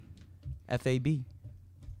FAB.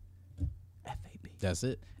 That's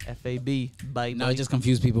it. FAB. Bye. No, it just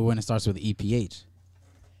confused people when it starts with EPH.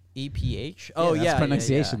 EPH. Oh that's yeah,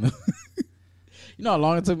 pronunciation. Yeah. You know how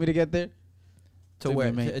long it took me to get there? To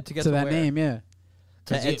where? To get to that where? name, yeah.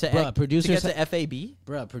 Producers to get to FAB.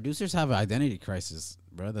 Bruh, producers have an identity crisis,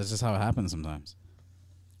 bruh. That's just how it happens sometimes.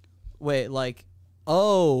 Wait, like,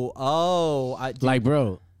 oh, like,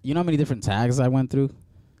 bro, you know how many different tags I went through?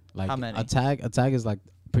 Like, how many? A tag is like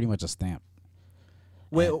pretty much a stamp.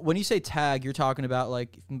 Wait, when you say tag, you're talking about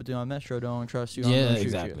like, Metro don't trust you. Yeah, I'm gonna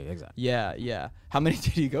exactly, shoot you. exactly. Yeah. How many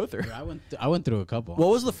did you go through? Bro, I went through a couple. What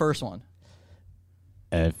was the first one?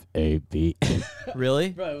 FAB. Really?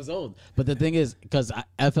 Bro, it was old. But the thing is, because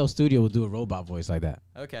FL Studio would do a robot voice like that.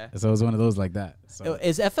 Okay. So it was one of those like that. So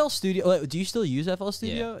Is FL Studio? Do you still use FL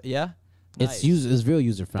Studio? Yeah. Nice. It's real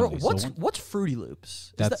user friendly. Bro, what's Fruity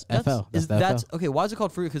Loops? That's FL. That's okay. Why is it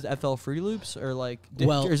called Fruity? Because FL Fruity Loops, or like,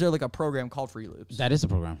 is there like a program called Fruity Loops? That is a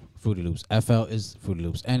program, Fruity Loops. FL is Fruity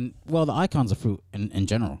Loops, and well, the icons are fruit in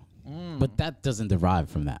general, but that doesn't derive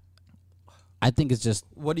from that. I think it's just.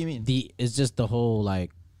 What do you mean? It's just the whole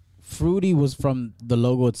like, Fruity was from the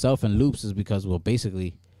logo itself, and Loops is because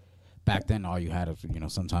basically, back then all you had is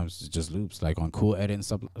sometimes it's just loops, like on Cool Edit and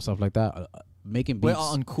stuff like that, making beats. Wait,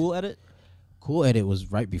 on Cool Edit. Cool Edit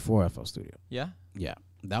was right before FL Studio. Yeah. Yeah,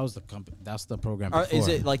 that was the company. That's the program. Before. Is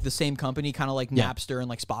it like the same company, kind of like Napster and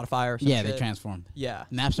like Spotify or something? Yeah, they transformed. Yeah.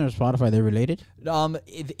 Napster and Spotify, they're related.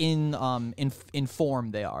 In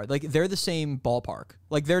form they are, like they're the same ballpark.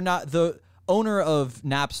 Like they're not the owner of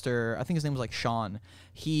Napster. I think his name was like Sean.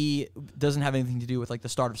 He doesn't have anything to do with like the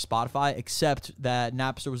start of Spotify, except that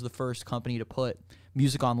Napster was the first company to put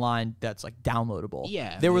music online that's like downloadable.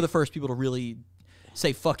 Yeah, they were the first people to really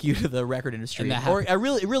say fuck you to the record industry, or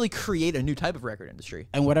really create a new type of record industry.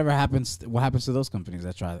 And what happens to those companies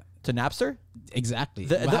that try to Napster? Exactly.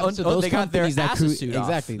 They got their asses sued off.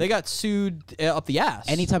 Exactly. They got sued up the ass.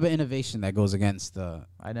 Any type of innovation that goes against the.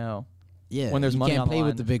 I know. Yeah. When there's money on the line. You can't play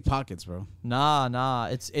with the big pockets, bro. Nah.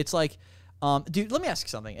 It's like, dude. Let me ask you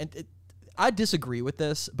something. And I disagree with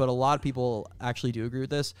this, but a lot of people actually do agree with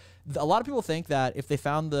this. A lot of people think that if they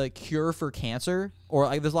found the cure for cancer, or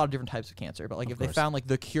like there's a lot of different types of cancer, but like if they found like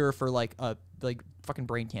the cure for like fucking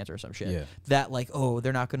brain cancer or some shit, that like, oh,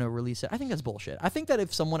 they're not gonna release it. I think that's bullshit. I think that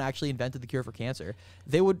if someone actually invented the cure for cancer,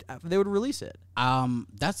 they would release it.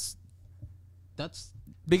 That's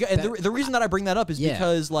because the reason that I bring that up is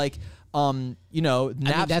because like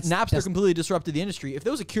Napster completely disrupted the industry. If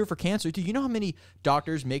there was a cure for cancer, do you know how many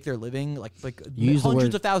doctors make their living like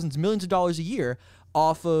hundreds of thousands, millions of dollars a year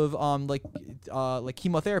off of like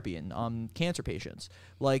chemotherapy and cancer patients?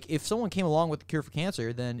 Like if someone came along with the cure for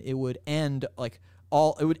cancer, then it would end a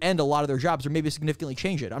lot of their jobs, or maybe significantly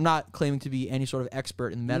change it. I'm not claiming to be any sort of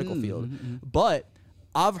expert in the medical field, but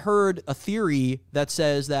I've heard a theory that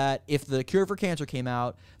says that if the cure for cancer came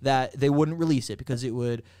out, that they wouldn't release it because it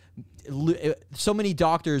would. So many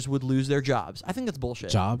doctors would lose their jobs. I think that's bullshit.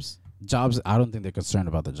 Jobs. I don't think they're concerned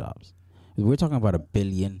about the jobs. We're talking about $1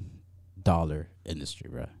 billion industry,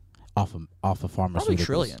 bro. Off of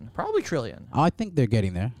pharmaceuticals. Probably trillion. I think they're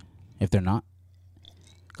getting there. If they're not,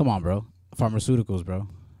 come on, bro. Pharmaceuticals, bro.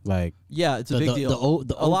 Like, yeah, it's a big deal.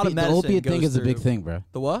 A lot of medicine. The opiate thing is a big thing, bro.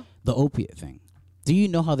 The what? The opiate thing. Do you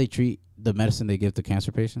know how they treat the medicine they give to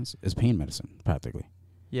cancer patients? It's pain medicine, practically.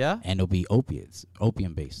 Yeah. And it'll be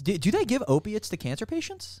opium based. Do they give opiates to cancer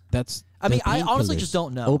patients? I honestly just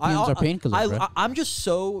don't know. Opiums are painkillers. I'm just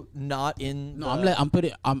so not in. No,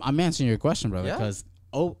 I'm answering your question, brother, because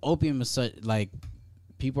opium is such like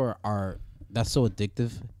people are that's so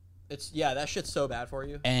addictive. That shit's so bad for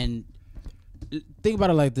you. And think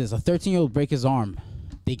about it like this: a 13-year-old break his arm,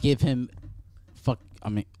 they give him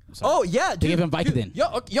Oh yeah, dude. They give him Vicodin.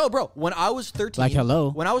 Yo, bro. When I was 13,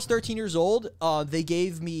 When I was 13 years old, they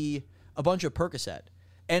gave me a bunch of Percocet,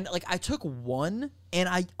 and like I took one, and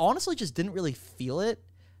I honestly just didn't really feel it.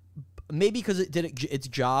 Maybe because it did its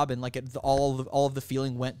job, and like all of the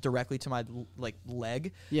feeling went directly to my like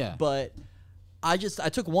leg. Yeah. But I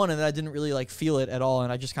took one, and then I didn't really like feel it at all,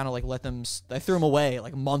 and I just kind of like I threw them away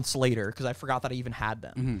like months later because I forgot that I even had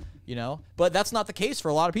them. You know, but that's not the case for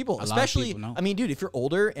a lot of people. Especially, I mean, dude, if you're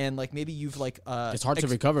older and like maybe you've like it's hard to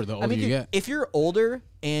recover the older you get. If you're older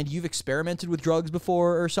and you've experimented with drugs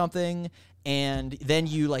before or something, and then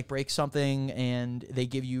you like break something and they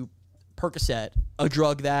give you Percocet, a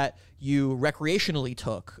drug that you recreationally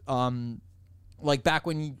took, like back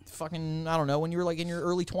when you fucking, I don't know, when you were like in your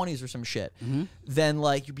early 20s or some shit, then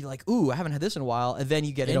like you'd be like, ooh, I haven't had this in a while, and then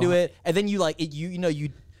you get into it, and then you like it, you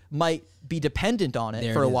might be dependent on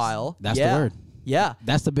it for a while. That's the word. Yeah,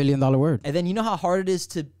 that's the $1 billion word. And then you know how hard it is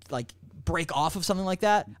to like break off of something like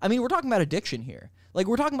that. I mean, we're talking about addiction here. Like,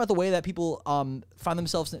 we're talking about the way that people find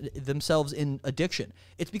themselves in addiction.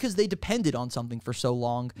 It's because they depended on something for so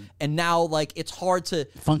long, and now, like, it's hard to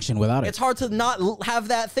function without it. It's hard to not have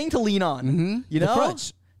that thing to lean on. You know, the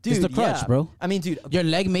crutch. Dude, it's the crutch, bro. I mean, dude, your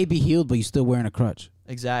leg may be healed, but you're still wearing a crutch.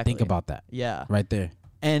 Exactly. Think about that. Yeah. Right there.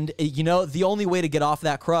 And you know, the only way to get off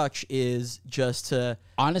that crutch is just to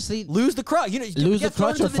honestly lose the crutch. You know, lose the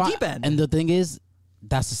crutch or the deep end. And the thing is,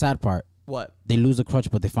 that's the sad part. What? They lose the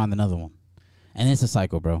crutch, but they find another one, and it's a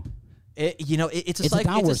cycle, bro. It's a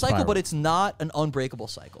cycle. It's a cycle, but it's not an unbreakable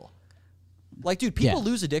cycle. Like, dude, people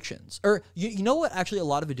lose addictions, or you know what? Actually, a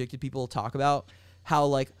lot of addicted people talk about how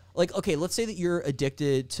like okay, let's say that you're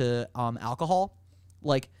addicted to alcohol,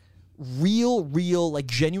 like. Real, like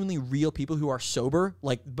genuinely real people who are sober,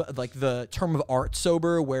 like the term of art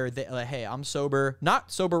sober, where they like, hey, I'm sober,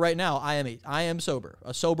 not sober right now. I am sober,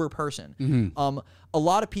 a sober person. A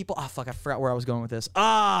lot of people. Fuck, I forgot where I was going with this.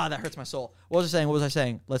 That hurts my soul. What was I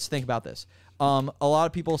saying? Let's think about this. A lot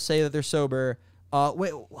of people say that they're sober.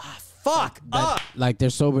 Fuck. Like they're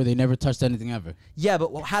sober, they never touched anything ever. Yeah,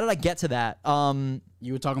 but how did I get to that?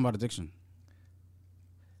 You were talking about addiction.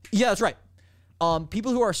 Yeah, that's right.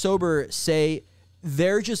 People who are sober say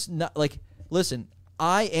they're just not like, listen,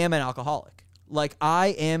 I am an alcoholic. Like,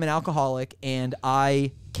 I am an alcoholic and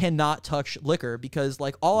I cannot touch liquor because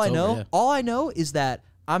like all I know is that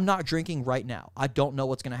I'm not drinking right now. I don't know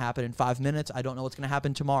what's going to happen in 5 minutes. I don't know what's going to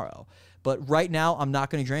happen tomorrow. But right now I'm not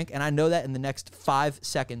going to drink. And I know that in the next 5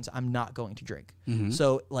 seconds, I'm not going to drink.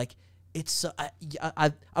 So like, it's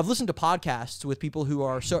I've listened to podcasts with people who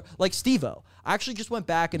are so like Steve-O. I actually just went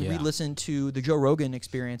back and re-listened to the Joe Rogan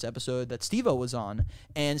Experience episode that Steve-O was on,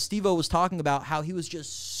 and Steve-O was talking about how he was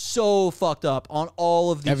just so fucked up on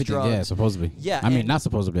all of these drugs. Yeah, supposedly. Yeah, I mean, not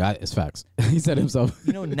supposedly. It's facts. He said himself.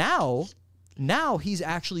 You know, now he's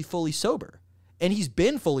actually fully sober, and he's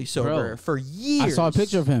been fully sober for years. I saw a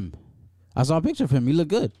picture of him. He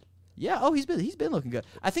looked good. Yeah. Oh, he's been looking good.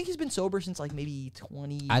 I think he's been sober since like maybe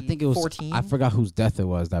 2014. I think it was. I forgot whose death it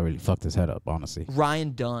was that really fucked his head up. Honestly,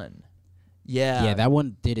 Ryan Dunn. Yeah. Yeah, that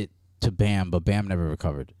one did it to Bam, but Bam never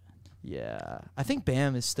recovered. Yeah, I think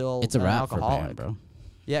Bam is still. It's a wrap alcoholic. for Bam, bro.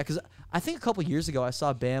 Yeah, because I think a couple years ago I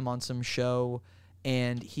saw Bam on some show,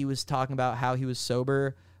 and he was talking about how he was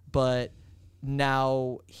sober, but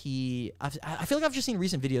now I feel like I've just seen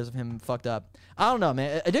recent videos of him fucked up. I don't know,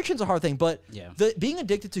 man. Addiction's a hard thing, but being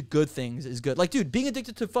addicted to good things is good. Like, dude, being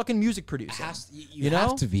addicted to fucking music producing. You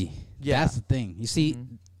have to be. Yeah. That's the thing. You see,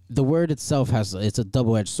 the word itself it's a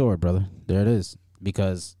double-edged sword, brother. There it is.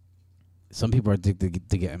 Because some people are addicted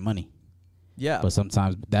to getting money. Yeah. But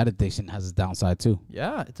sometimes that addiction has its downside too.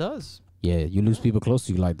 Yeah, it does. Yeah, you lose people close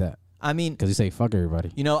to you like that. I mean, because you say fuck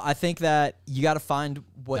everybody. You know, I think that you got to find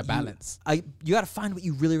what balance. You got to find what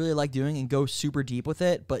you really, really like doing and go super deep with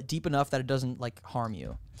it, but deep enough that it doesn't like harm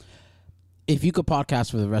you. If you could podcast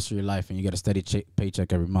for the rest of your life and you get a steady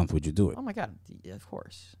paycheck every month, would you do it? Oh my god, yeah, of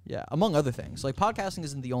course. Yeah, among other things. Like, podcasting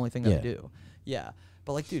isn't the only thing that I do. Yeah,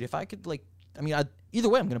 but like, dude, if I could, like, I mean, either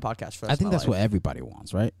way, I'm gonna podcast for. I think that's what everybody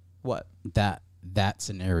wants, right? What? That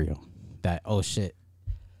scenario. That, oh shit,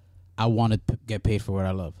 I want to get paid for what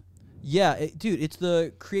I love. Yeah, dude, it's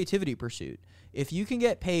the creativity pursuit. If you can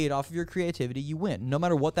get paid off of your creativity, you win, no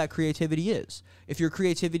matter what that creativity is. If your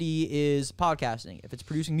creativity is podcasting, if it's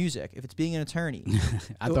producing music, if it's being an attorney.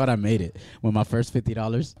 I thought I made it. With my first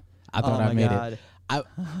 $50, I thought I made it.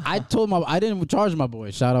 I told I didn't charge my boy.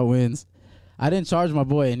 Shout out Wins. I didn't charge my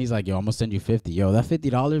boy, and he's like, yo, I'm going to send you 50. Yo, that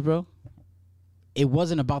 $50, bro, it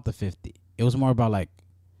wasn't about the 50. It was more about, like,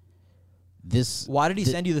 this. Why did he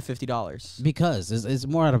send you the $50? Because it's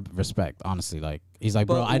more out of respect, honestly. Like, he's like,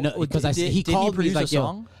 bro, I know, because he called me. He's like, yo,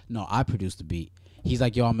 song? No, I produced the beat. He's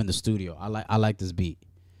like, yo, I'm in the studio. I like this beat.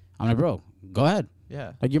 I'm like, bro, go ahead.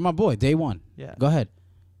 Yeah. Like, you're my boy, day one. Yeah. Go ahead.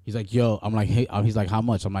 He's like, yo, I'm like, hey, he's like, how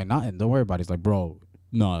much? I'm like, nothing. Don't worry about it. He's like, bro,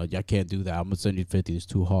 no, I can't do that. I'm gonna send you 50. It's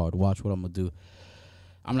too hard. Watch what I'm gonna do.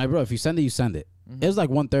 I'm like, bro, if you send it, you send it. It was like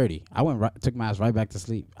 1:30. I took my ass right back to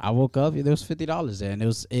sleep. I woke up, there was $50 there, and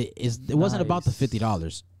it wasn't about the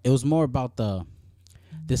 $50. It was more about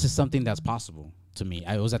this is something that's possible to me.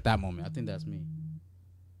 It was at that moment. I think that's me.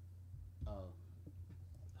 Oh,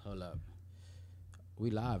 hold up. We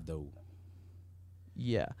live though.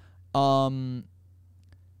 Yeah. There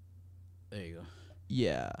you go.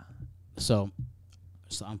 Yeah. So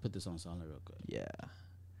I'm gonna put this on silent real quick. Yeah.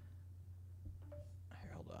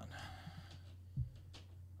 Hold on.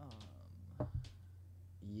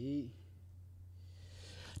 Yeah.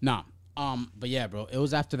 Nah. But yeah, bro, it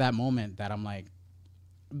was after that moment that I'm like,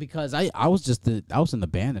 because I was in the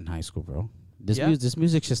band in high school, bro. This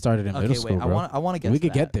music should started in middle school, bro. I want to get. We to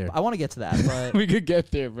could that. get there. I want to get to that, but we could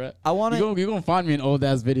get there, bro. I want to. You're gonna find me in old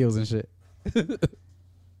ass videos and shit.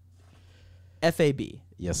 FAB.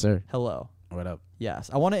 Yes, sir. Hello. What up?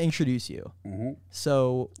 Yes, I want to introduce you.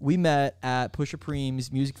 So we met at Pusha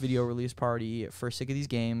Preem's music video release party for Sick of These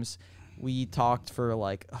Games. We talked for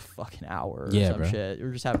like a fucking hour or some bro. shit. We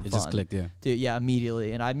were just having fun. It just clicked, yeah. Dude, yeah,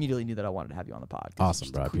 immediately. And I immediately knew that I wanted to have you on the pod.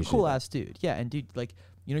 Awesome, bro. I appreciate cool that. ass dude. Yeah, and dude, like,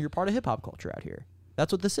 you know, you're part of hip hop culture out here.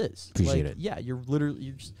 That's what this is. Appreciate like, it. Yeah, you're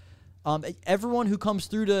just everyone who comes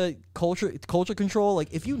through to culture control, like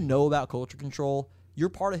if you know about culture control, you're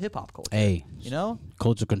part of hip hop culture. Hey, you know?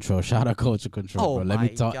 Culture Control. Shout out Culture Control, bro. Let me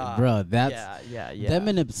talk, God. bro. That's yeah. them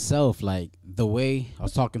in itself. Like the way I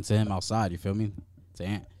was talking to him outside. You feel me? To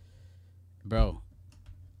Ant, bro.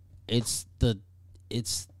 It's the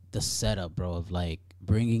setup, bro, of like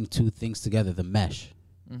bringing two things together. The mesh.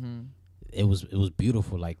 Mm-hmm. It was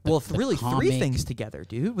beautiful. Like really three things together,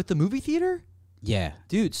 dude. With the movie theater. Yeah,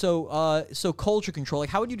 dude. So culture control. Like,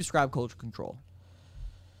 how would you describe culture control?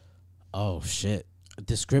 Oh shit.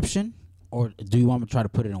 Description, or do you want me to try to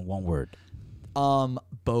put it in one word?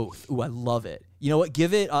 Both. Ooh, I love it. You know what?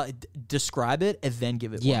 Give it. Describe it, and then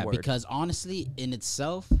give it. Yeah, one word. because honestly, in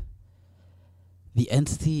itself, the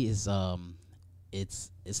entity is it's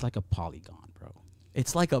like a polygon, bro.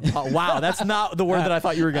 It's like a wow. That's not the word that I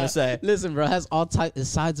thought you were gonna say. Listen, bro, it has all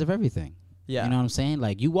sides of everything. Yeah, you know what I'm saying?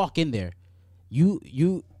 Like you walk in there, you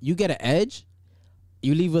get an edge.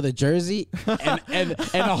 You leave with a jersey and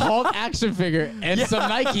a Hulk action figure and some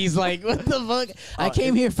Nikes. Like, what the fuck? I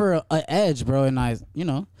came here for an edge, bro, and I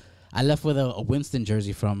left with a Winston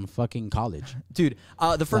jersey from fucking college. Dude,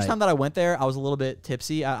 the first time that I went there, I was a little bit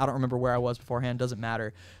tipsy. I don't remember where I was beforehand. Doesn't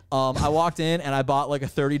matter. I walked in and I bought like a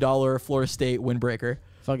 $30 Florida State windbreaker.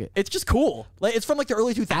 Fuck it. It's just cool. Like, it's from like the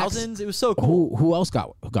early 2000s. It was so cool. Who else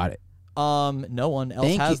got it? No one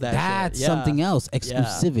else has that. That's shit. something else.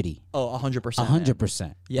 Exclusivity. Yeah. Oh, 100%.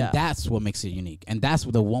 100%. Yeah. And that's what makes it unique. And that's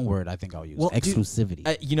the one word I think I'll use. Well, exclusivity.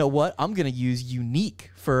 Dude, you know what? I'm gonna use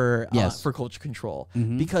unique for culture control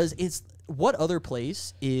because it's what other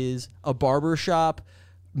place is a barbershop,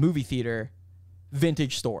 movie theater,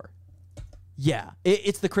 vintage store. Yeah,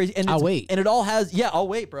 it's the crazy. And I'll wait. And it all has. Yeah, I'll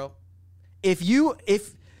wait, bro.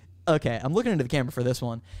 Okay, I'm looking into the camera for this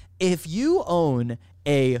one. If you own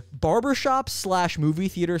a barbershop / movie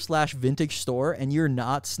theater / vintage store and you're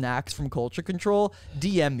not Snacks from Culture Control,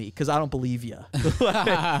 DM me because I don't believe you.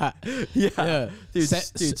 Yeah. Dude,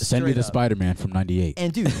 send me the Spider-Man from '98.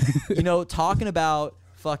 And dude, you know, talking about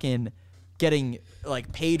fucking getting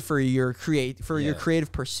like paid for your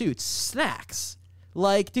creative pursuits, Snacks.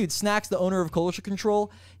 Like, dude, Snacks, the owner of Culture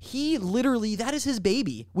Control, he literally, that is his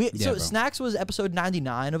baby. So Snacks was episode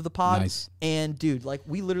 99 of the pod. Nice. And dude, like,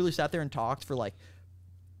 we literally sat there and talked for like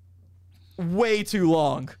way too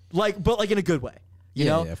long. Like, but like in a good way. You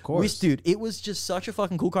know? Yeah, of course. Dude, it was just such a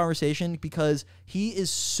fucking cool conversation because he is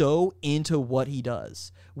so into what he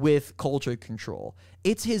does with Culture Control.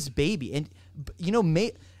 It's his baby. And, you know,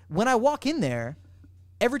 when I walk in there,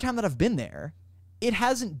 every time that I've been there, it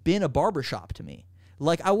hasn't been a barbershop to me.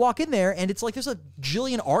 Like, I walk in there, and it's like there's a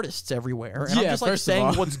jillion artists everywhere. And I'm just, like,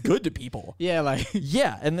 saying what's good to people. Yeah, like...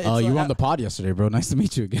 Yeah. And oh, you were on the pod yesterday, bro. Nice to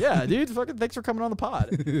meet you again. Yeah, dude. Fucking thanks for coming on the pod.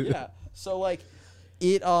 Yeah. So, like,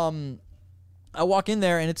 I walk in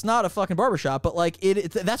there, and it's not a fucking barbershop, but, like,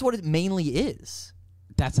 that's what it mainly is.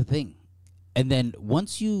 That's the thing. And then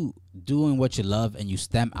once you doing what you love and you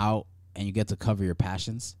stem out and you get to cover your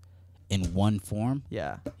passions in one form...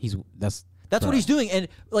 Yeah. That's what he's doing. And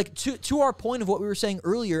like to our point of what we were saying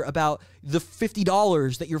earlier about the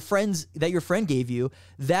 $50 that your friend gave you,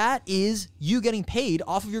 that is you getting paid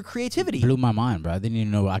off of your creativity. Blew my mind, bro. I didn't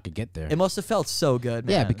even know I could get there. It must have felt so good,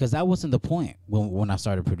 man. Yeah, because that wasn't the point when I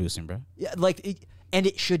started producing, bro. Yeah, and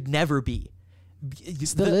it should never be. It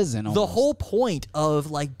still isn't. Almost. The whole point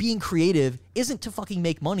of like being creative isn't to fucking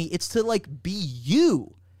make money. It's to like be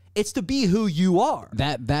you. It's to be who you are.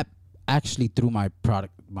 That actually threw my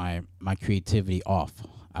product, my creativity off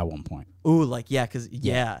at one point. Ooh, like, yeah, because,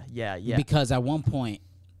 yeah. Because at one point,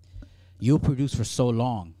 you'll produce for so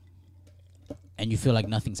long, and you feel like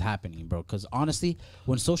nothing's happening, bro. Because honestly,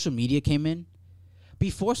 when social media came in,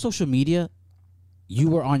 before social media, you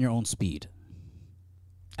were on your own speed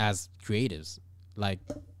as creatives. Like,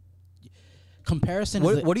 comparison...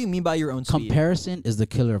 What do you mean by your own speed? Comparison is the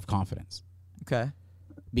killer of confidence. Okay.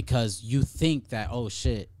 Because you think that, oh,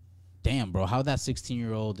 shit, damn, bro, how that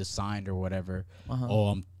 16-year-old is signed or whatever.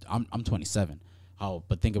 Oh, I'm 27. Oh,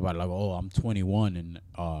 but think about it, like, oh, I'm 21 and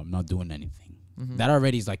I'm not doing anything. That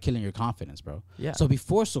already is like killing your confidence, bro. Yeah. So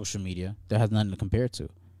before social media, there has nothing to compare to.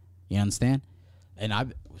 You understand? And I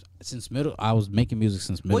was making music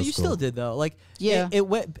since middle school. Well, you still did though. Like, yeah, it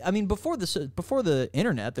went. I mean, before the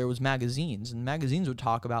internet, there was magazines, and magazines would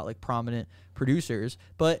talk about like prominent producers.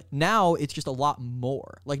 But now it's just a lot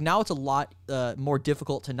more. Like now it's a lot more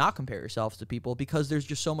difficult to not compare yourselves to people because there's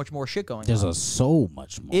just so much more shit going on. There's so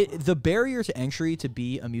much more. The barrier to entry to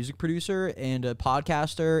be a music producer and a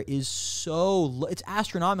podcaster is it's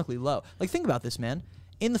astronomically low. Like think about this, man.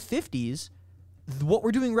 In the 50s. What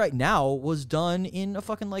we're doing right now was done in a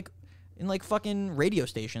fucking fucking radio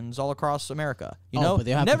stations all across America. You know, but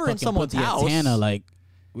they have never to in someone's put the house. Antenna, like,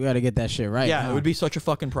 we got to get that shit right. Yeah, now. it would be such a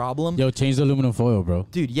fucking problem. Yo, change the aluminum foil, bro.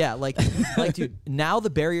 Dude, yeah, dude, now the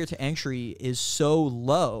barrier to entry is so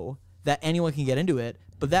low that anyone can get into it.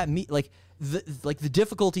 But the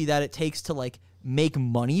difficulty that it takes to like make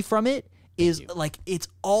money from it is like it's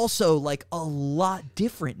also like a lot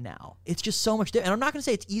different now. It's just so much different. And I'm not gonna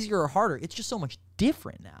say it's easier or harder. It's just so much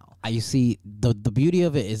different now. You see, the beauty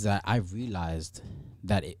of it is that I realized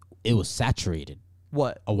that it was saturated.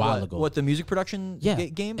 What a while ago? What the music production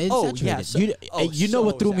game? Oh yeah. You know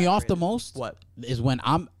what threw me off the most? What is when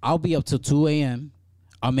I'll be up till 2 a.m.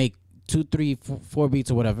 I'll make 2, 3, 4 beats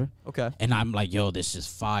or whatever. Okay. And I'm like, yo, this is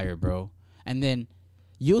fire, bro. And then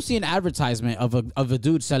you'll see an advertisement of a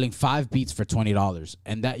dude selling 5 beats for $20,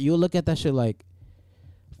 and that you'll look at that shit like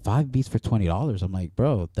 5 beats for $20. I'm like,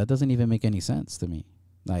 bro, that doesn't even make any sense to me.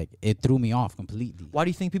 Like it threw me off completely. Why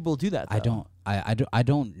do you think people do that, though? I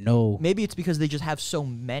don't know. Maybe it's because they just have so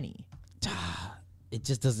many. It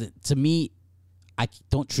just doesn't. To me, I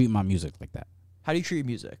don't treat my music like that. How do you treat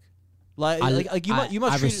music? You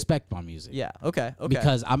must. I respect my music. Yeah. Okay.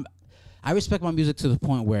 Because I respect my music to the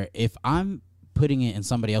point where if I'm putting it in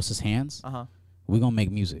somebody else's hands, we're gonna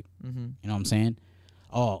make music. You know what I'm saying?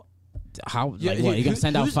 Oh, how? Yeah, like, what? You gonna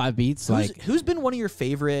send out 5 beats? Who's been one of your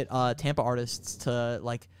favorite Tampa artists to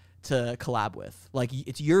collab with? Like,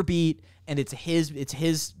 it's your beat and it's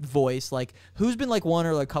his voice. Like, who's been like one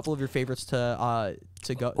or like a couple of your favorites to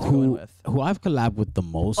go in with? Who I've collabed with the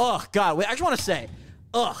most? Oh God, wait, I just want to say.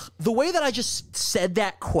 The way that I just said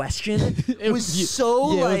that question was so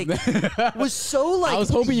like I was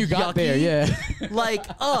hoping you got there, yeah.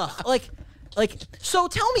 So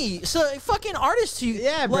tell me, so fucking artists you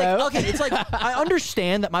bro. Okay, it's like I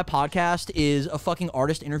understand that my podcast is a fucking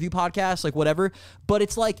artist interview podcast, like whatever, but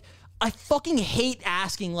it's like I fucking hate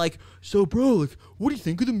asking like, so bro, like, what do you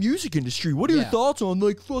think of the music industry? What are your thoughts on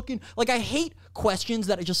like fucking like I hate questions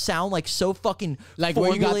that just sound like so fucking like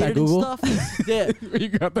where you got that Google stuff. Yeah. You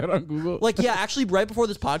got that on Google? Like yeah, actually right before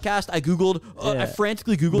this podcast I Googled I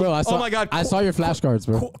frantically Googled bro, oh my God. I saw your flashcards,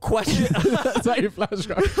 bro. Question I saw your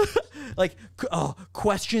flashcards. Like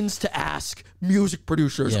questions to ask music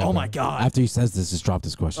producers. Yeah, oh bro. my God. After he says this, just drop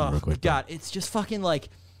this question real quick. God, it's just fucking like.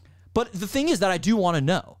 But the thing is that I do want to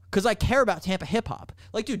know because I care about Tampa hip hop.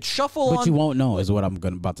 Like, dude, shuffle. But you won't know is what I'm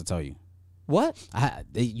about to tell you. What?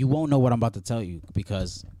 You won't know what I'm about to tell you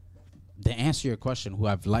because to answer your question, who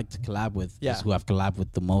I've liked to collab with is who I've collabed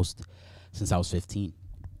with the most since I was 15.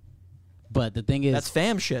 But the thing is, that's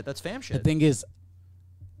fam shit. That's fam shit. The thing is,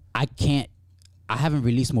 I haven't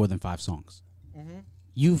released more than 5 songs. Mm-hmm.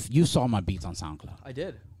 You saw my beats on SoundCloud. I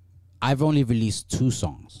did. I've only released 2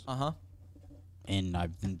 songs. Uh-huh. And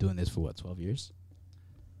I've been doing this for 12 years?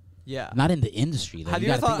 Yeah. Not in the industry. Though.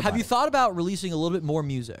 Have you thought about releasing a little bit more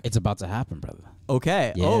music? It's about to happen, brother.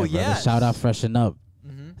 Okay. Yeah, yeah. Shout out Freshen Up.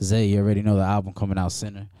 Mm-hmm. Zay, you already know the album coming out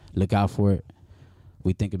Sinner. Look out for it.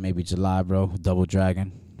 We thinking maybe July, bro. Double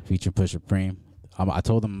Dragon featuring Pusha Preem. I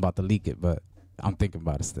told them about to leak it, but I'm thinking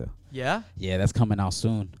about it still. Yeah? Yeah, that's coming out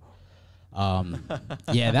soon.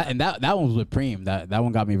 Yeah, that one was with Preem. That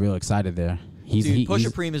one got me real excited there.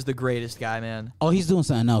 Pusha Preem is the greatest guy, man. Oh, he's doing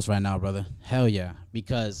something else right now, brother. Hell yeah.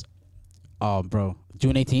 Because, bro,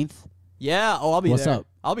 June 18th? Yeah. Oh, I'll be there. What's up?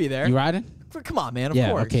 I'll be there. You riding? Come on, man. Of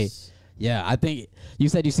course. Okay. Yeah, I think you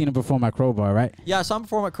said you seen him perform at Crowbar, right? Yeah, I saw him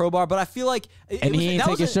perform at Crowbar, but I feel like he ain't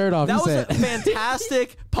take his shirt off. That was a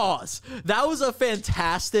fantastic pause. That was a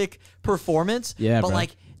fantastic performance. Yeah, but bro.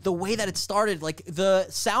 like the way that it started, like the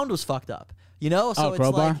sound was fucked up. You know? So it's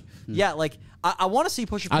Crowbar? like yeah, like I want to see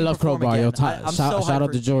Pusha Preem I love perform Crowbar, again. yo. Shout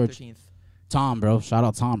out to George. 13th. Tom, bro. Shout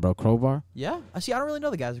out Tom, bro. Crowbar? Yeah. I see. I don't really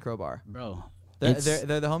know the guys at Crowbar. Bro. They're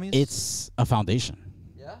the homies? It's a foundation.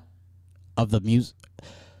 Yeah. Of the music.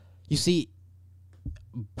 You see,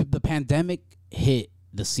 the pandemic hit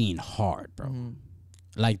the scene hard, bro. Mm-hmm.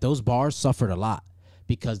 Like, those bars suffered a lot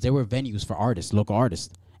because there were venues for artists, local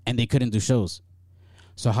artists, and they couldn't do shows.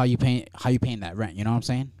 So how you paying that rent? You know what I'm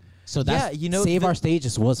saying? So that's Save Our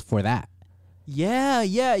Stages was for that. Yeah.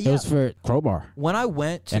 It was for Crowbar. When I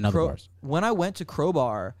went to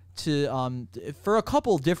Crowbar, for a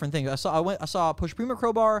couple different things. I saw Push Primo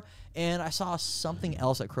Crowbar, and I saw something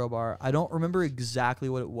else at Crowbar. I don't remember exactly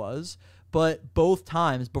what it was, but both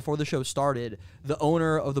times before the show started, the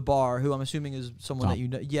owner of the bar, who I'm assuming is someone that you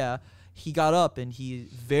know, he got up and he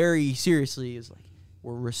very seriously is like,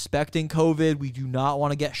 we're respecting COVID. We do not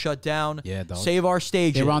want to get shut down. Yeah, dog. Save our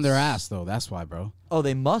stages. They were on their ass though. That's why, bro. Oh,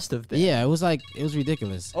 they must have been. Yeah, it was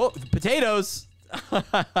ridiculous. Oh, potatoes.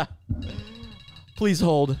 Please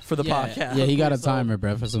hold for the podcast. Yeah, he got a Please timer, hold.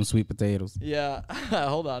 bro, for some sweet potatoes. Yeah.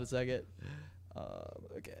 Hold on a second.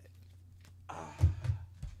 Okay.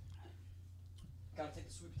 Gotta take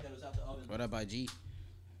the sweet potatoes out the oven. What up, IG?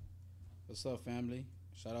 What's up, family?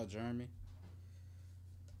 Shout out Jeremy.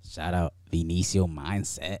 Shout out Vinicio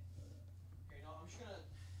Mindset. Okay, no, I'm just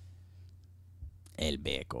gonna... El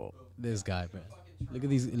Beco. This guy, bro. Look at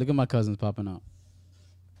these. Look at my cousins popping out.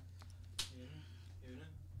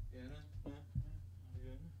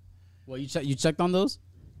 Well, you checked on those?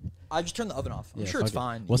 I just turned the oven off. I'm sure it's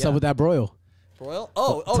fine. What's up with that broil? Broil?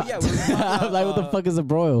 Oh yeah. I'm like, what the fuck is a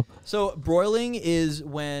broil? So broiling is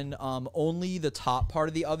when only the top part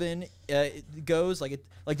of the oven goes, like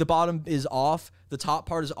the bottom is off, the top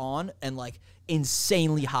part is on, and like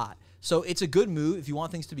insanely hot. So it's a good move if you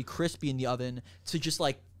want things to be crispy in the oven to just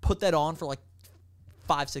like put that on for like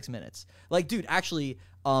 5-6 minutes. Like, dude, actually,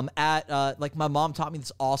 like my mom taught me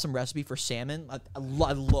this awesome recipe for salmon. I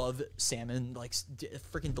love salmon, like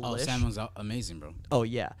freaking delish. Oh, salmon's amazing, bro. Oh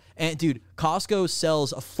yeah, and dude, Costco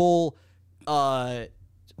sells a full, what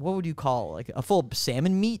would you call it? Like a full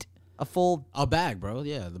salmon meat, a bag, bro.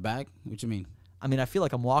 Yeah, the bag. What you mean? I mean, I feel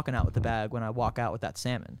like I'm walking out with the bag when I walk out with that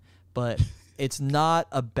salmon, but it's not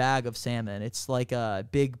a bag of salmon. It's like a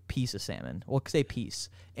big piece of salmon. Well, say piece,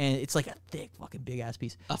 and it's like a thick, fucking big ass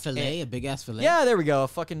piece. A fillet, a big ass fillet. Yeah, there we go.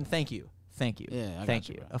 Fucking thank you. Yeah, thank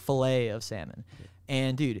you. Bro. A fillet of salmon,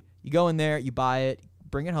 and dude, you go in there, you buy it,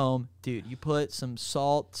 bring it home, dude. You put some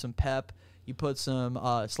salt, some pep. You put some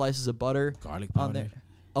slices of butter, garlic powder on there.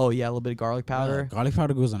 Oh yeah, a little bit of garlic powder. Garlic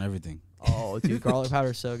powder goes on everything. Oh, dude, garlic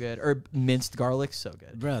powder is so good. Or minced garlic, so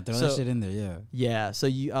good. Bro, throw that shit in there, yeah. Yeah, so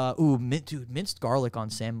you, minced garlic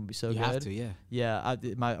on salmon would be so good. You have to, yeah. Yeah,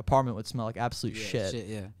 my apartment would smell like absolute shit.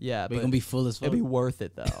 Yeah. Yeah, but you're gonna be full as fuck. It'd be worth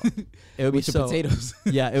it, though. It would be With your potatoes.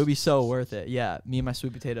 Yeah, it would be so worth it. Yeah, me and my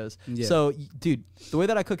sweet potatoes. Yeah. So, dude, the way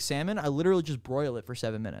that I cook salmon, I literally just broil it for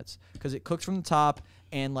 7 minutes. Because it cooks from the top,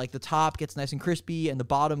 and like the top gets nice and crispy, and the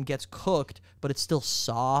bottom gets cooked, but it's still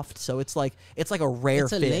soft. So it's like a rare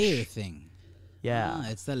fish. It's a layer thing. Yeah,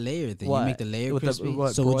 it's the layer thing. What? You make the layer With crispy. the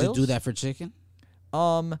Would you broils? do that for chicken?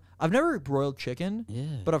 I've never broiled chicken. Yeah.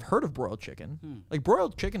 But I've heard of broiled chicken. Like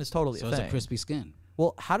broiled chicken is totally So a it's thing. a crispy skin.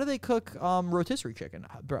 Well, how do they cook rotisserie chicken?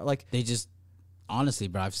 Like They just, honestly,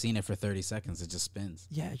 bro, I've seen it for 30 seconds. It just spins.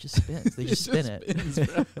 yeah, it just spins. They just spin it. Spins,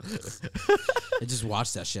 bro. I just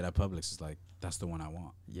watched that shit at Publix. It's like, that's the one I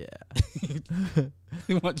want. Yeah,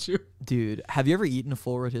 I want you. dude, have you ever eaten a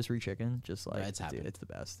full rotisserie chicken? Just like it's happened. dude, it's the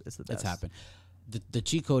best. It's the best. It's happened. The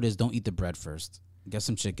cheat code is don't eat the bread first. Get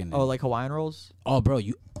some chicken. Oh, like Hawaiian rolls? Oh, bro,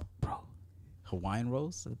 Hawaiian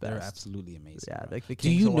rolls? They're best. absolutely amazing. Yeah, bro. like the Do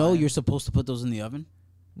King's you know Hawaiian. you're supposed to put those in the oven?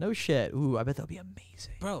 No shit. Ooh, I bet that'll be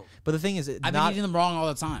amazing. Bro, But the thing is, I've been eating them wrong all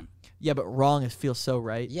the time. yeah, but wrong. It feels so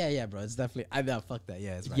right. Yeah, bro. It's definitely. Fuck that.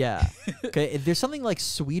 Yeah, it's right. Yeah. Okay. There's something like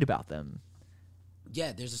sweet about them.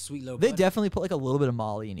 Yeah, there's a sweet little. They butter. definitely put like a little bit of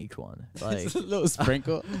Molly in each one. Like It's a little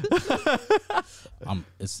sprinkle.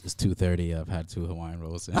 It's 2:30. I've had 2 Hawaiian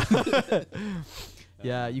rolls.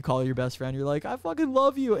 yeah, you call your best friend. You're like, I fucking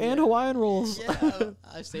love you and Hawaiian rolls. Yeah,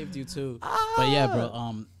 I saved you too. But yeah,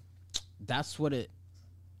 bro. That's what it.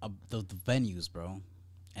 The venues, bro,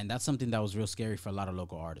 and that's something that was real scary for a lot of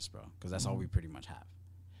local artists, bro, because that's all we pretty much have.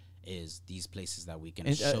 Is these places that we can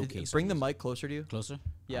And, showcase. bring the music. mic closer to you. Closer.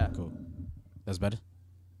 Yeah. Alright, cool. That's better.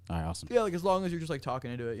 All right, awesome. Yeah, like as long as you're just like talking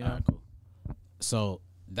into it, you know. Alright, cool. So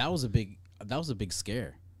that was a big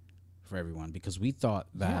scare for everyone because we thought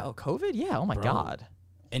that Yeah. Oh, COVID. Yeah. Oh my Bro. God.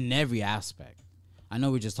 in every aspect. I know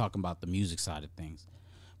we're just talking about the music side of things,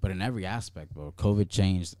 but in every aspect, bro, COVID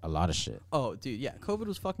changed a lot of shit. Oh, dude. Yeah. COVID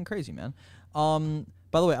was fucking crazy, man.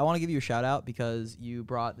 By the way, I want to give you a shout out because you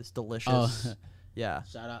brought this delicious. Yeah.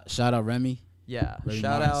 Shout out Remy. Yeah. Remy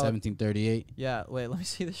Shout Martin, out. 1738. Yeah. Wait. Let me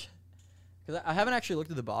see this. Because I haven't actually looked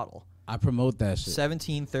at the bottle. I promote that shit.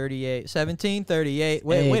 1738. 1738.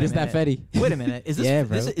 Wait. Hey, Wait a this minute. that Fetty. Wait a minute. Is this? Yeah,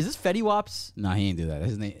 bro. Is this Fetty Wap's? Nah, he ain't do that.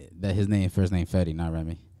 His name first name Fetty, not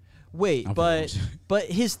Remy. Wait, I'm but pretty but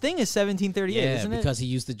his thing is 1738, Yeah, isn't it? because he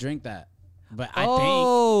used to drink that. But I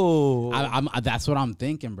Oh. think that's what I'm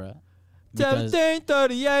thinking, bro. Because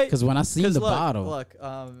 1738. when I seen the look, bottle, Look,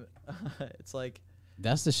 it's like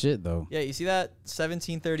That's the shit, though. Yeah, you see that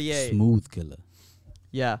 1738. Smooth killer.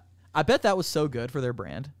 Yeah, I bet that was so good for their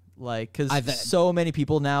brand. Like, because so many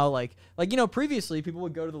people now, like previously people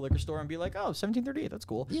would go to the liquor store and be like, oh, 1738, that's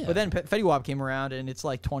cool. Yeah. But then Fetty Wap came around and it's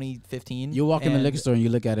like 2015. You walk in the liquor store and you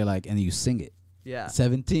look at it like, and you sing it. Yeah.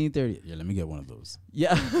 1730. Yeah, let me get one of those.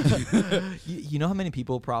 Yeah. you know how many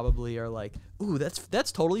people probably are like, ooh,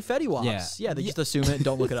 that's totally Fetty Wap's. Yeah, they just assume it and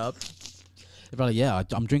don't look it up. They're probably, yeah,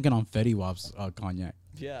 I'm drinking on Fetty Wap's cognac.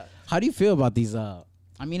 Yeah. How do you feel about these? I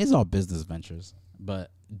mean, it's all business ventures,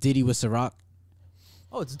 but Diddy with Ciroc.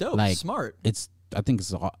 Oh, it's dope. Like, Smart. I think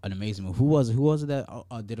it's an amazing move. Who was it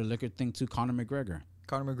that did a liquor thing to Conor McGregor?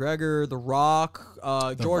 Conor McGregor, The Rock,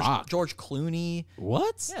 Rock. George Clooney.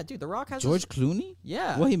 What? Yeah, dude, The Rock has George Clooney?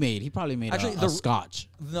 Yeah. What he made? He probably made Actually, a scotch.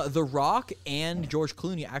 The Rock and George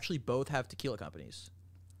Clooney actually both have tequila companies.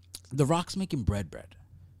 The Rock's making bread.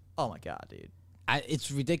 Oh my god, dude.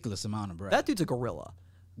 It's ridiculous amount of bread. That dude's a gorilla.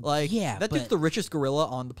 Like, yeah, that dude's the richest gorilla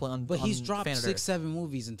on the planet. But he's dropped 6-7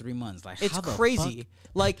 movies in 3 months. Like, it's how the crazy. fuck?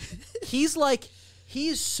 Like,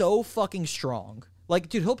 he's so fucking strong. Like,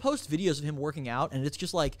 dude, he'll post videos of him working out, and it's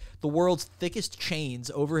just like the world's thickest chains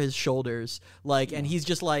over his shoulders. Like, and he's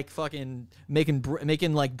just like fucking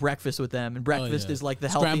making like breakfast with them, and breakfast is like the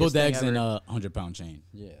healthiest scrambled thing eggs ever. and a 100-pound chain.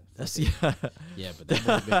 Yeah, That's yeah, but that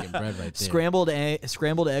was making bread right there. Scrambled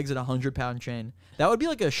eggs at a 100-pound chain. That would be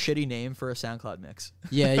like a shitty name for a SoundCloud mix.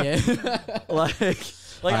 Yeah.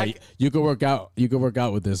 like you could work out. You could work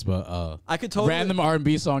out with this, but I could totally random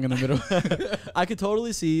R&B song in the middle. I could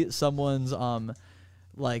totally see someone's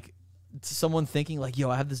like someone thinking like, yo,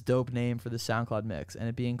 I have this dope name for this SoundCloud mix, and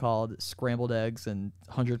it being called Scrambled Eggs and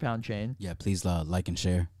 100-Pound Chain. Yeah, please like and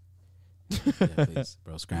share. Yeah, please,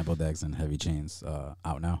 bro. Scrambled eggs and heavy chains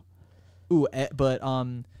out now. Ooh, but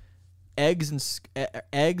eggs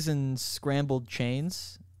and scrambled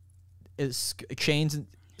chains is chains and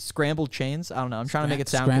scrambled chains. I don't know. I'm trying to make it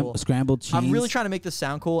sound cool. Scrambled cheese. I'm really trying to make this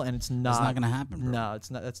sound cool, and it's not. It's not gonna happen, bro. No, it's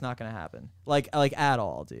not. That's not gonna happen. Like at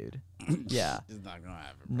all, dude. Yeah. It's not gonna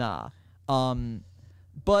happen, bro. Nah.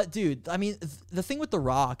 But dude, I mean, the thing with The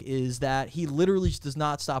Rock is that he literally just does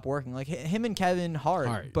not stop working. Like him and Kevin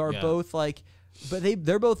Hart are both like, but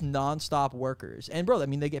they're both nonstop workers. And bro, I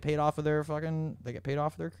mean, they get paid off of their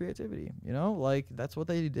creativity. You know, like that's what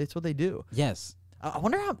they do. Yes. I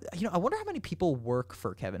wonder how many people work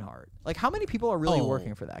for Kevin Hart. Like, how many people are really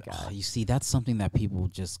working for that guy? You see, that's something that people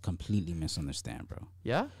just completely misunderstand, bro.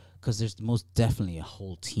 Yeah? Because there's most definitely a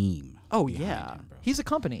whole team. Oh, yeah. Him, bro. He's a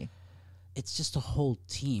company. It's just a whole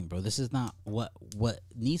team, bro. This is not what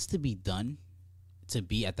needs to be done to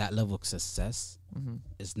be at that level of success. Mm-hmm.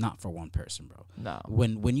 It's not for one person, bro. No.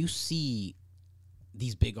 When you see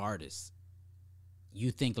these big artists,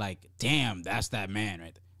 you think like, damn, that's that man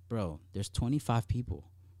right there. Bro, there's 25 people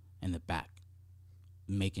in the back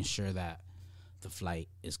making sure that the flight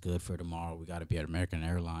is good for tomorrow. We got to be at American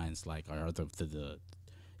Airlines. Like,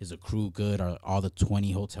 is the crew good? Are all the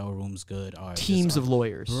 20 hotel rooms good? Teams of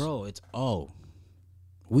lawyers. Bro,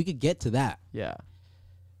 we could get to that. Yeah.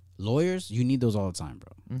 Lawyers, you need those all the time,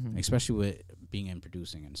 bro. Mm-hmm. Especially with being in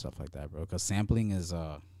producing and stuff like that, bro. Because sampling is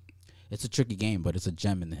it's a tricky game, but it's a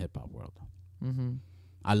gem in the hip hop world. Mm-hmm.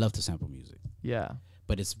 I love to sample music. Yeah.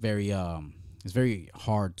 But it's very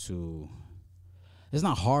hard to. It's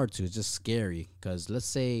not hard to. It's just scary because let's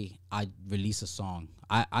say I release a song.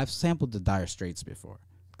 I've sampled the Dire Straits before.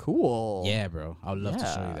 Cool. Yeah, bro. I would love to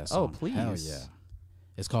show you that song. Oh, please. Hell yeah.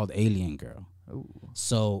 It's called Alien Girl. Ooh.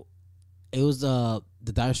 So it was the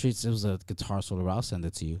Dire Straits. It was a guitar solo. I'll send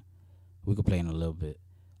it to you. We could play in a little bit.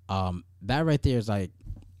 That right there is like,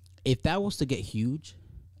 if that was to get huge,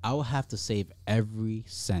 I would have to save every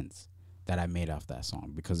cent that I made off that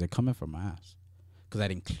song because they're coming from my ass because I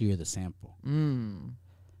didn't clear the sample.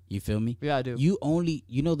 You feel me? Yeah, I do.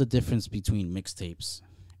 You know the difference between mixtapes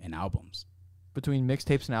and albums. Between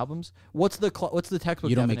mixtapes and albums, what's the textbook?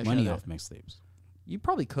 You don't make money off mixtapes. You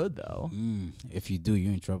probably could though. If you do,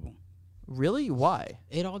 you're in trouble. Really? Why?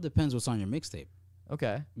 It all depends what's on your mixtape.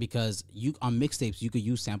 Okay. Because on mixtapes you could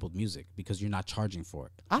use sampled music because you're not charging for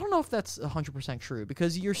it. I don't know if that's 100% true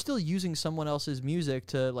because you're still using someone else's music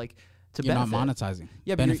to benefit. You're not monetizing.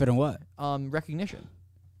 Yeah, benefit in what? Recognition.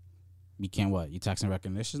 You can't what? You taxing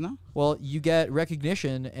recognition now? Well, you get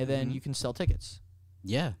recognition and then you can sell tickets.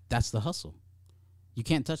 Yeah, that's the hustle. You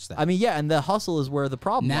can't touch that. I mean, yeah, and the hustle is where the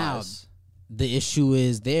problem now, lies. The issue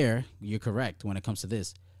is there. You're correct when it comes to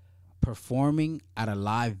this. Performing at a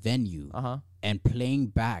live venue and playing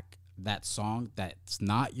back that song that's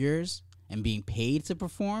not yours and being paid to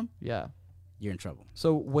perform, yeah, you're in trouble.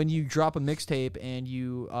 So when you drop a mixtape and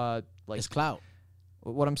you it's clout.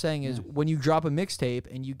 What I'm saying is when you drop a mixtape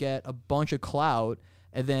and you get a bunch of clout,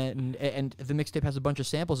 and then and the mixtape has a bunch of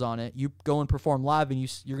samples on it. You go and perform live, and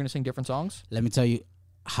you're gonna sing different songs. Let me tell you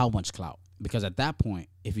how much clout. Because at that point,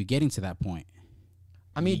 if you're getting to that point,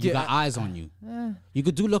 I mean, you got eyes on you. You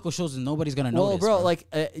could do local shows and nobody's gonna know. Well, bro, like,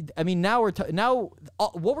 I mean, now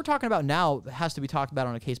what we're talking about now has to be talked about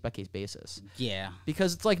on a case by case basis. Yeah,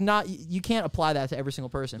 because it's like you can't apply that to every single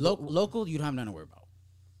person. Local, you don't have nothing to worry about,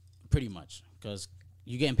 pretty much, because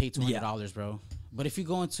you're getting paid $200, bro. But if you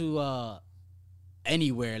go into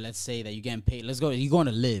anywhere, let's say that you're getting paid, you're going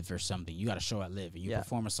to Live or something. You got a show at Live, and you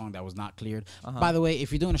perform a song that was not cleared. By the way,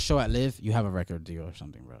 if you're doing a show at Live, you have a record deal or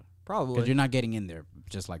something, bro. Probably. Because you're not getting in there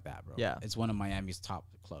just like that, bro. Yeah. It's one of Miami's top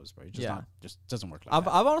clubs, bro. Just doesn't work like I've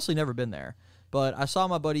that. I've honestly never been there, but I saw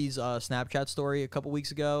my buddy's Snapchat story a couple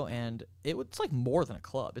weeks ago, and it's like more than a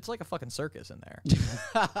club. It's like a fucking circus in there.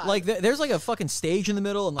 Like, there's like a fucking stage in the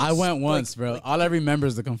middle. And like, I went once, bro. All I remember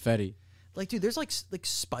is the confetti. Like, dude, there's like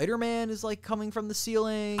Spider-Man is like coming from the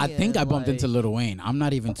ceiling. I think I bumped into Lil Wayne. I'm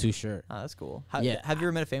not even too sure. Oh, that's cool. Have you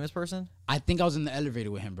ever met a famous person? I think I was in the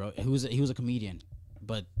elevator with him, bro. He was a comedian,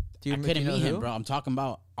 but I couldn't meet him, bro. I'm talking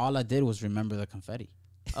about all I did was remember the confetti.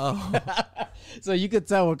 Oh, so you could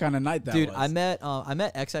tell what kind of night that was. Dude, I met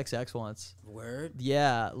XXX once. Word?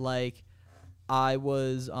 Yeah, like I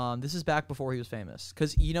was. This is back before he was famous,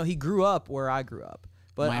 because he grew up where I grew up.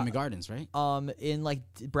 But Miami Gardens, right? In like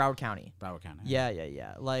Broward County. Broward County.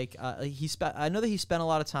 Yeah. Like I know that he spent a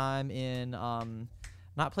lot of time in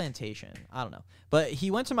not Plantation. I don't know, but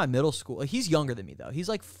he went to my middle school. He's younger than me though. He's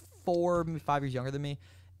like 4, maybe 5 years younger than me,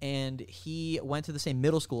 and he went to the same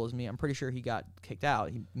middle school as me. I'm pretty sure he got kicked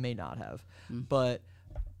out. He may not have, but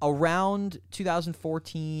around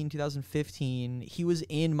 2014, 2015, he was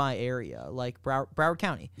in my area, like Broward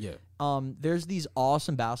County. Yeah. There's these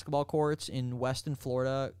awesome basketball courts in Weston,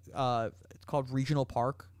 Florida. It's called Regional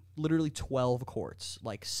Park. Literally 12 courts,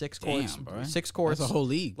 like 6 courts. Damn, bro. 6 courts. That's a whole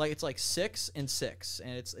league. Like, it's like 6 and 6,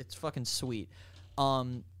 and it's fucking sweet.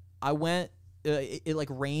 I went. It like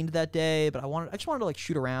rained that day, but I just wanted to like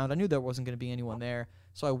shoot around. I knew there wasn't going to be anyone there,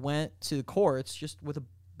 so I went to the courts just with a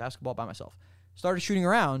basketball by myself. Started shooting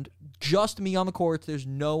around, just me on the courts. There's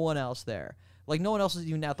no one else there. Like, no one else is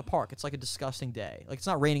even at the park. It's like a disgusting day. Like, it's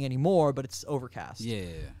not raining anymore, but it's overcast. Yeah.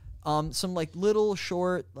 Some like little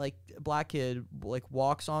short like black kid like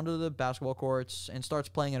walks onto the basketball courts and starts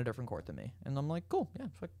playing at a different court than me, and I'm like, cool, yeah,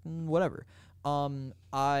 fucking whatever.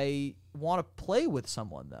 I want to play with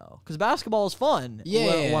someone though, because basketball is fun.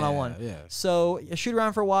 Yeah, one-on-one. Yeah. So I shoot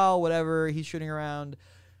around for a while, whatever. He's shooting around,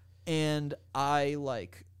 and I'm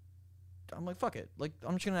like, fuck it. Like,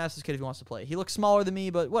 I'm just gonna ask this kid if he wants to play. He looks smaller than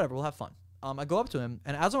me, but whatever, we'll have fun. I go up to him,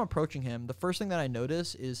 and as I'm approaching him, the first thing that I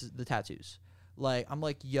notice is the tattoos. Like, I'm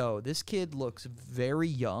like, yo, this kid looks very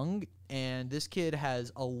young, and this kid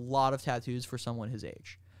has a lot of tattoos for someone his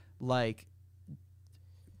age. Like,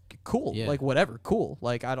 cool. Yeah. Like, whatever, cool.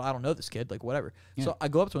 Like, I don't know this kid. Like, whatever. Yeah. So I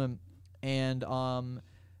go up to him, and I'm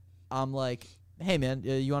like, hey, man,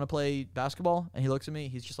 you want to play basketball? And he looks at me.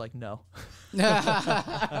 He's just like, no.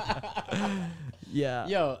 Yeah.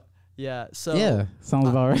 Yo. Yeah. So Yeah. Sounds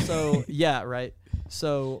about right. So yeah, right.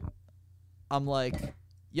 So I'm like,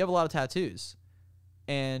 you have a lot of tattoos,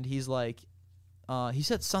 and he's like, he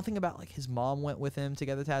said something about like his mom went with him to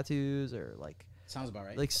get the tattoos, or like. Sounds about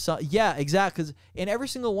right. Like, so, yeah, exactly. Because in every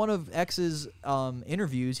single one of X's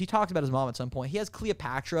interviews, he talked about his mom at some point. He has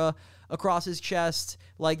Cleopatra across his chest,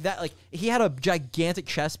 like that. Like, he had a gigantic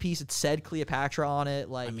chest piece that said Cleopatra on it.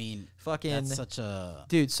 Like, I mean, fucking that's such a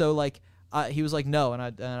dude. So like, he was like, no,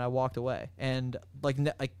 and I walked away. And like,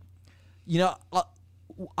 you know,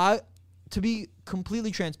 to be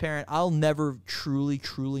completely transparent, I'll never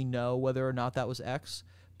truly know whether or not that was X.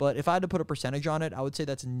 But if I had to put a percentage on it, I would say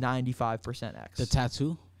that's 95% X. the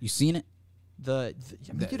tattoo. You seen it? I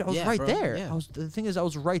mean, dude, I was right bro, there. yeah. The thing is, I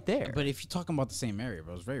was right there. But if you're talking about the same area,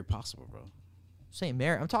 bro, it's very possible, bro. Same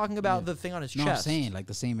area. I'm talking about the thing on his No, chest. I'm saying like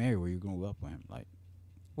the same area where you grew up with him. Like,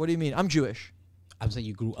 What do you mean? I'm Jewish. I'm saying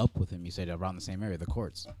you grew up with him. You said around the same area, the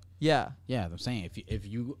courts. Yeah. Yeah, I'm saying if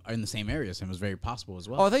you are in the same area as him, it's very possible as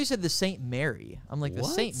Oh, well. I thought you said the Saint Mary. I'm like, the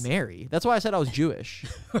What? Saint Mary. That's why I said I was Jewish.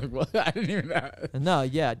 What? I didn't even know. No,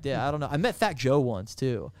 yeah, I don't know. I met Fat Joe once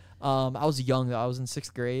too. I was young though. I was in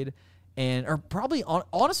 6th grade, or probably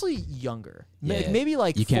honestly younger. Yeah. Maybe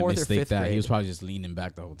like You can't 4th or mistake 5th that. grade. He was probably just leaning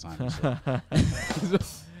back the whole time.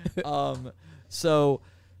 So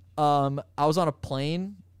I was on a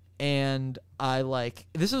plane, and I like,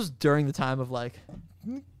 this was during the time of like,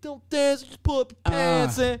 don't dance, just pull up your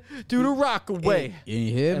pants and do the rock away.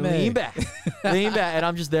 You hear And me? lean back, and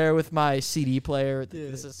I'm just there with my CD player.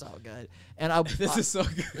 This is so good, and This is so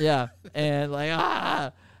good. yeah, and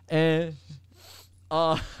like and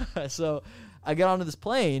so I get onto this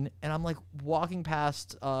plane and I'm like walking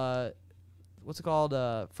past what's it called?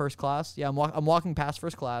 First class. Yeah, I'm walking past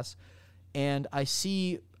first class, and I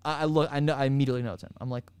see. I look. I know. I immediately know it's him. I'm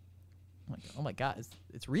like, oh my god,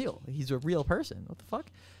 it's real. He's a real person. What the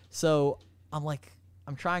fuck? So I'm like,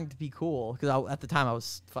 I'm trying to be cool because at the time I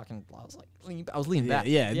was leaning back.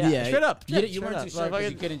 Yeah. Straight up. You weren't too sure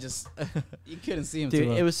 'cause you couldn't just. You couldn't see him. Dude,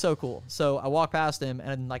 too it was so cool. So I walk past him,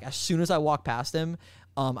 and like as soon as I walk past him,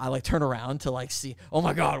 I like turn around to like see. Oh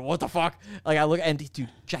my god, what the fuck? Like I look and dude,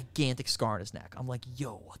 gigantic scar on his neck. I'm like,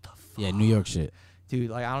 yo, what the fuck? Yeah, New York shit. Dude,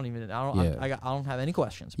 like I don't have any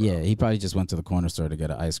questions. Bro. Yeah, he probably just went to the corner store to get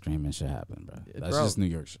an ice cream and shit happened, bro. That's just New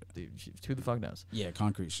York shit. Dude, who the fuck knows? Yeah,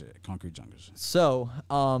 concrete shit, concrete jungle shit. So,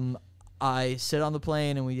 I sit on the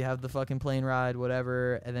plane and we have the fucking plane ride,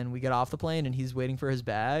 whatever, and then we get off the plane and he's waiting for his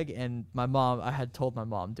bag. And I had told my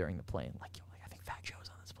mom during the plane, like, yo, I think Fat Joe's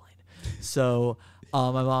on this plane. So,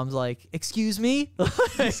 my mom's like, excuse me?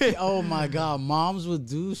 Oh my god, moms would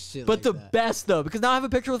do shit. But like the that. best though, because now I have a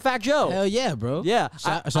picture with Fat Joe. Hell yeah, bro. Yeah.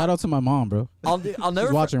 Shout out to my mom, bro. I'll never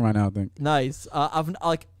She's watching right now, I think. Nice.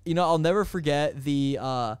 I'll never forget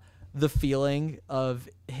the feeling of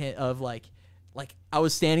like I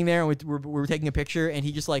was standing there and we were taking a picture and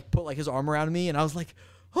he just like put like his arm around me and I was like,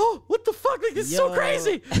 oh, what the fuck? Like, this is so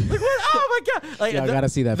crazy. Like, what? Oh my god! Like, I gotta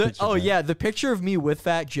see that picture. Oh bro. yeah, the picture of me with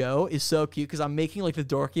Fat Joe is so cute because I'm making like the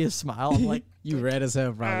dorkiest smile. I'm like, you red as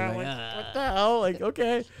hell, probably. what the hell? Like,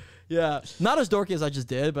 okay, yeah, not as dorky as I just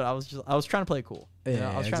did, but I was trying to play cool. Yeah,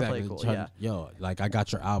 I was trying to play cool. Yeah, yo, like I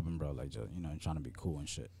got your album, bro. Like, trying to be cool and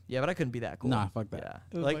shit. yeah, but I couldn't be that cool. Nah, fuck that.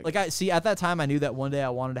 Yeah, like I see at that time I knew that one day I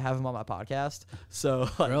wanted to have him on my podcast. So,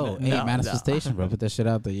 like, bro, manifestation, bro. Put that shit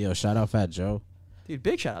out there. Yo, shout out Fat Joe. Dude,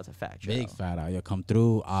 big shout out to Fat Joe. Big fat out. Yo, come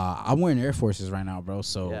through. I'm wearing Air Forces right now, bro.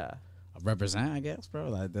 So yeah, I represent, I guess, bro.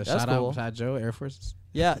 Like the That's shout cool. out Fat Joe, Air Forces.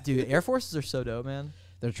 Yeah, dude, Air Forces are so dope, man.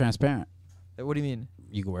 They're transparent. What do you mean?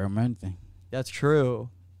 You can wear them anything. That's true.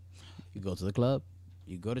 You go to the club.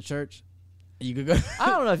 You go to church. You could go.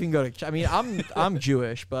 I don't know if you can go to. I mean, I'm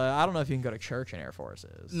Jewish, but I don't know if you can go to church in Air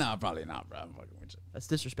Forces. Nah, probably not, bro. I'm fucking with you. That's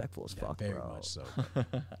disrespectful as fuck, very bro. much so. Hell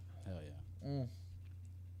yeah.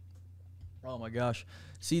 Oh my gosh.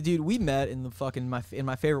 See, dude, we met in the fucking my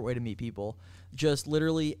favorite way to meet people, just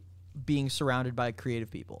literally being surrounded by creative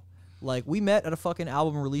people. Like we met at a fucking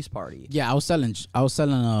album release party. Yeah, I was selling juice.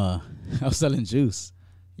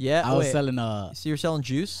 Yeah, I was wait. selling So you're selling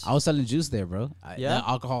juice? I was selling juice there, bro. Yeah?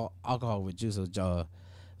 Alcohol with juice. It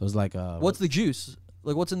was like What's the juice?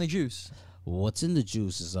 Like what's in the juice? What's in the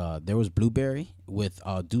juice is there was blueberry with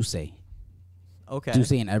Douce. Okay.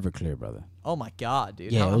 Douce and Everclear, brother. Oh my god,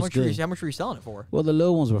 dude. Yeah, how it was much good. how much were you selling it for? Well, the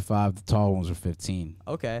little ones were 5, the tall ones were 15.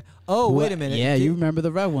 Okay. Oh, wait a minute. Yeah, you remember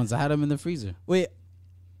the red ones? I had them in the freezer. Wait.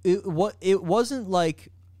 It wasn't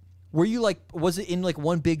like were you like was it in like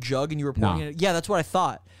one big jug and you were pouring it? Yeah, that's what I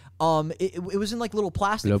thought. It was in like little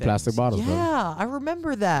plastic Plastic bottles, yeah, brother. I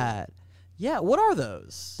remember that. Yeah, what are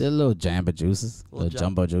those? They're little jamba juices, little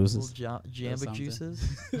jumbo juices. Little jamba juices.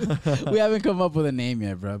 We haven't come up with a name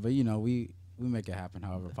yet, bro. But we make it happen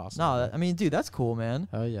however possible. No, I mean, dude, that's cool, man.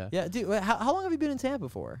 Oh yeah. Yeah, dude. How long have you been in Tampa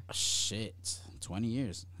for? Shit, 20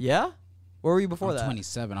 years. Yeah. Where were you before I'm that?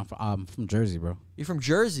 27. I'm from Jersey, bro. You're from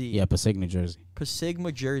Jersey. Yeah, Passaic, New Jersey. Passaic,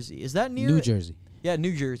 Jersey. Is that near New Jersey? Yeah,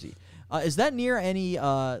 New Jersey. Is that near any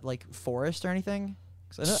like forest or anything?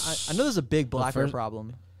 'Cause I know there's a big black bear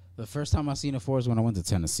problem. The first time I seen a forest when I went to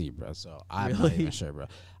Tennessee, bro. So I'm not even sure, bro.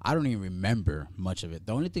 I don't even remember much of it.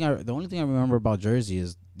 The only thing I remember about Jersey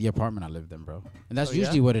is the apartment I lived in, bro. And that's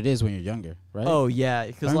usually what it is when you're younger, right? Oh yeah, I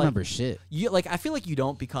because don't like remember shit. you like I feel like you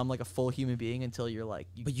don't become like a full human being until you're like.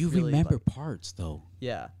 But you really, remember like, parts though.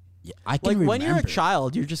 Yeah. Yeah, I can Like remember. when you're a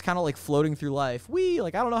child, you're just kind of like floating through life.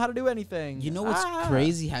 Like I don't know how to do anything. You know what's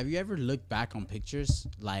crazy? Have you ever looked back on pictures?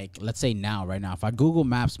 Like, let's say right now, if I Google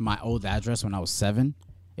Maps my old address when I was 7,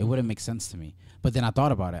 it wouldn't make sense to me. But then I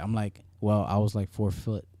thought about it. I'm like, well, I was like 4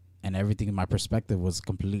 foot, and everything in my perspective was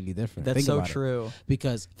completely different. That's Think so about it. true.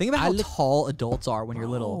 Because Think about how tall adults are when you're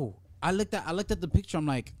little. I looked at the picture. I'm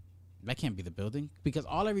like, that can't be the building, because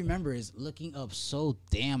all I remember is looking up so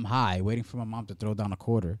damn high, waiting for my mom to throw down a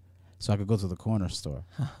quarter so I could go to the corner store.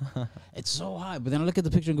 It's so high. But then I look at the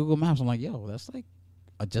picture in Google Maps. I'm like, yo, that's like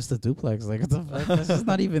just a duplex. Like, what the fuck? That's just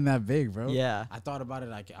not even that big, bro. Yeah. I thought about it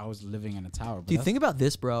like I was living in a tower. Do you think about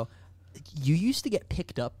this, bro? You used to get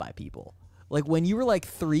picked up by people. Like when you were like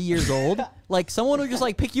 3 years old, like someone would just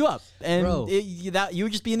like pick you up, and Bro. you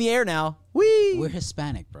would just be in the air now. Whee! We're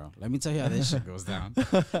Hispanic, bro. Let me tell you how this shit goes down.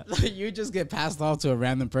 Like, you just get passed off to a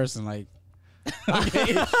random person, like,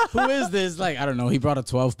 okay, who is this? Like, I don't know. He brought a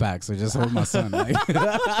 12-pack, so just hold my son. Like,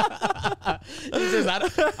 says,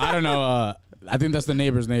 I don't know. I think that's the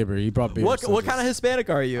neighbor's neighbor. He brought beer. What kind of Hispanic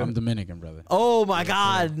are you? I'm Dominican, brother. Oh my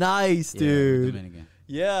God, nice, dude. Yeah, Dominican.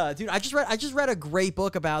 Yeah, dude. I just read a great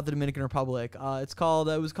book about the Dominican Republic. It was called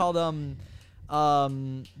the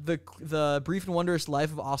Brief and Wondrous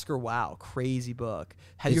Life of Oscar Wilde. Crazy book.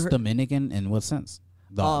 Have you heard? Dominican in what sense?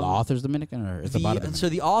 The author's Dominican, or it's about a Dominican? So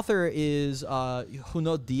the author is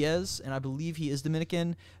Junot Diaz, and I believe he is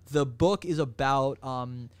Dominican. The book is about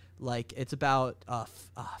it's about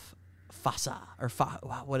FASA or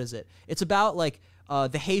what is it? It's about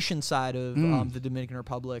the Haitian side of the Dominican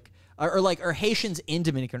Republic, or Haitians in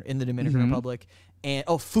the Dominican Republic, and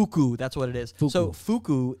Fuku, that's what it is. Fuku. So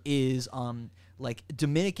Fuku is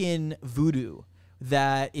Dominican voodoo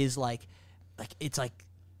that is it's like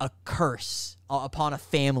a curse upon a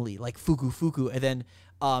family, like fuku, and then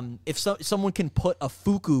if someone can put a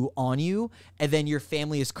fuku on you, and then your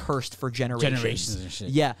family is cursed for generations and shit.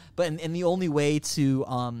 Yeah, but and the only way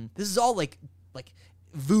to this is all like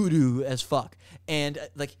voodoo as fuck, and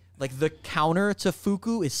like the counter to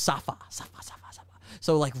fuku is safa.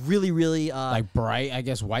 So really bright, I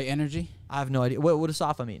guess, white energy. I have no idea. What does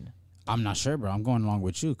safa mean? I'm not sure, bro. I'm going along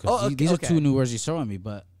with you because these are two new words you're showing me.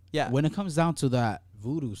 But yeah, when it comes down to that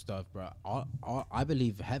voodoo stuff, bro, I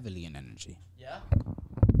believe heavily in energy. Yeah,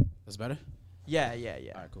 that's better. Yeah.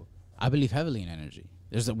 All right, cool. I believe heavily in energy.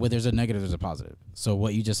 Where there's a negative, there's a positive. So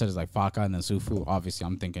what you just said is like Faka and then Sufu. Obviously,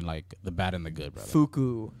 I'm thinking like the bad and the good, brother.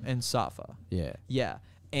 Fuku and Safa. Yeah.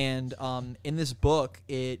 And in this book,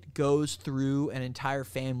 it goes through an entire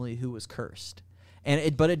family who was cursed,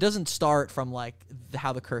 but it doesn't start from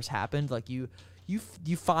how the curse happened. Like you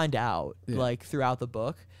find out throughout the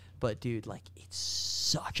book. But dude, it's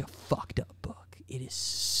such a fucked up book. It is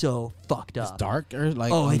so fucked up. It's dark, or in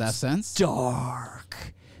that sense.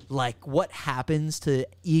 Dark. What happens to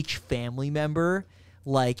each family member,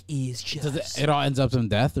 is just. It all ends up in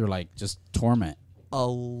death or just torment.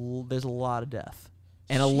 There's a lot of death.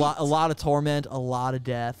 And a lot of torment, a lot of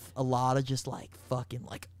death, a lot of just fucking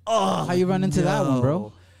how you run into that one,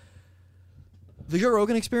 bro? The Joe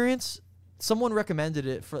Rogan Experience. Someone recommended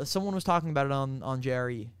it. Someone was talking about it on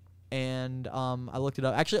JRE, and I looked it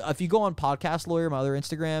up. Actually, if you go on Podcast Lawyer, my other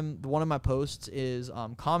Instagram, one of my posts is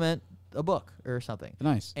comment a book or something.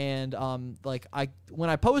 Nice. And when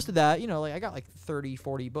I posted that, I got 30,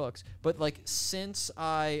 40 books, but since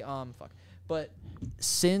I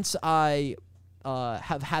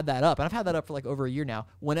have had that up, and I've had that up for over a year now,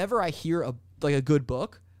 whenever I hear a good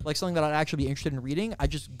book, something that I'd actually be interested in reading, I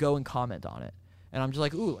just go and comment on it. And I'm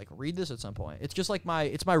just ooh, read this at some point. It's just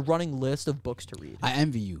my running list of books to read. I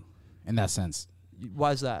envy you in that sense.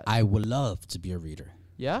 Why is that? I would love to be a reader.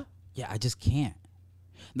 Yeah? Yeah, I just can't.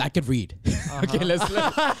 I could read. Okay, let's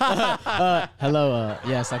hello.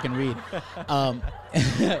 Yes, I can read.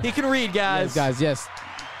 He can read, guys. Yes, guys, yes.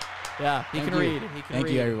 Yeah, he can read. Thank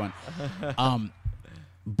you, everyone.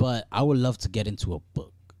 But I would love to get into a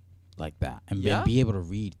book like that and be able to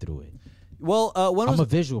read through it. Well, I'm a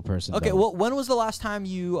visual person. Okay, though. well, when was the last time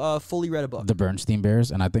you fully read a book? The Bernstein Bears,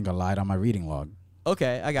 and I think I lied on my reading log.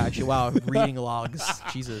 Okay, I got you. Wow, reading logs.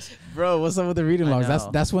 Jesus. Bro, what's up with the reading logs?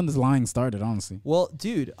 That's when this lying started, honestly. Well,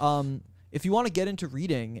 dude, if you want to get into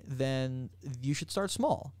reading, then you should start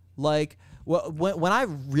small. When I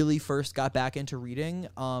really first got back into reading,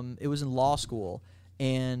 it was in law school,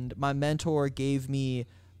 and my mentor gave me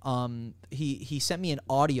he sent me an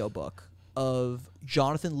audiobook of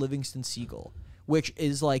Jonathan Livingston Seagull, which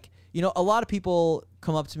is a lot of people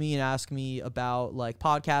come up to me and ask me about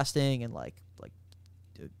podcasting and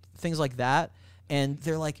things like that, and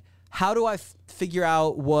they're like, how do I figure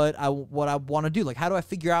out what I want to do? How do I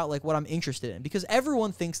figure out what I'm interested in? Because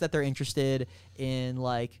everyone thinks that they're interested in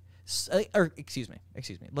excuse me,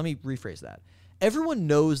 let me rephrase that. Everyone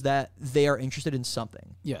knows that they are interested in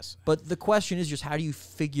something. Yes. But the question is just, how do you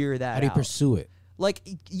figure that out? How do you pursue it?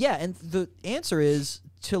 Yeah, and the answer is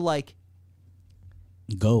to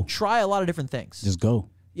go. Try a lot of different things. Just go.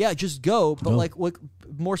 Yeah, just go. But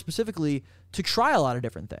more specifically, to try a lot of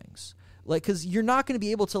different things. Because you're not going to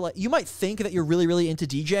be able to you might think that you're really, really into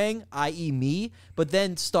DJing, i.e. me, but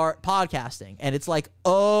then start podcasting. And it's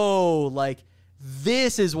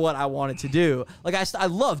this is what I wanted to do. I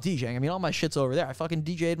love DJing. I mean, all my shit's over there. I fucking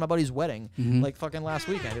DJ'd my buddy's wedding fucking last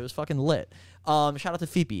weekend. It was fucking lit. Shout out to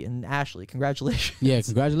Phoebe and Ashley. Congratulations. Yeah,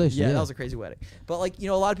 congratulations. Yeah, that was a crazy wedding. But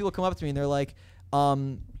a lot of people come up to me and they're like,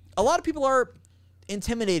 a lot of people are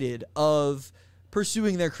intimidated of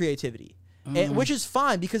pursuing their creativity. And, which is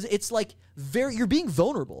fine because it's you're being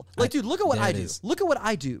vulnerable. Dude, look at what I do. Look at what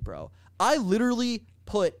I do, bro. I literally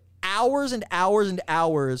put hours and hours and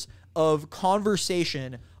hours of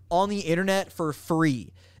conversation on the internet for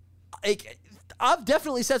free. I've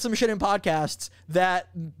definitely said some shit in podcasts that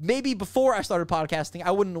maybe before I started podcasting,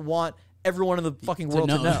 I wouldn't want everyone in the fucking world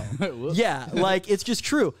to know. Yeah, like it's just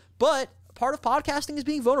true. But part of podcasting is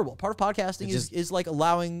being vulnerable. Part of podcasting is like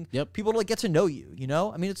allowing people to like get to know you, you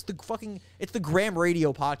know? I mean, it's the Graham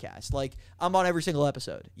Radio podcast. Like I'm on every single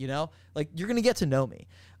episode, you know? Like you're going to get to know me.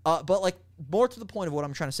 But like more to the point of what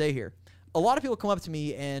I'm trying to say here. A lot of people come up to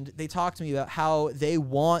me and they talk to me about how they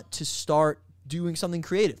want to start doing something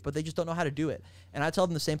creative, but they just don't know how to do it. And I tell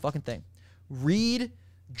them the same fucking thing. Read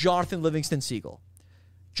Jonathan Livingston Seagull.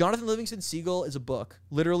 Jonathan Livingston Seagull is a book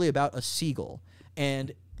literally about a seagull,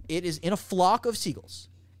 and it is in a flock of seagulls.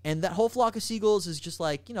 And that whole flock of seagulls is just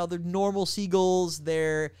like, you know, they're normal seagulls.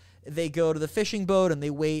 They go to the fishing boat and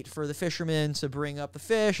they wait for the fishermen to bring up the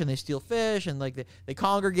fish, and they steal fish, and like they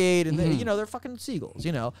congregate, and they, you know, they're fucking seagulls,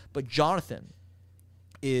 you know. But Jonathan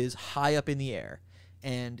is high up in the air,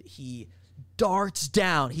 and he darts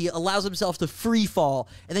down. He allows himself to free fall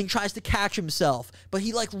and then tries to catch himself, but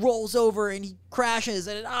he like rolls over and he crashes,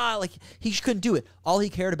 and like he just couldn't do it. All he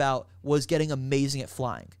cared about was getting amazing at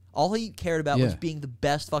flying. All he cared about was being the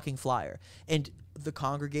best fucking flyer. And the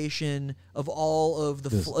congregation of all of the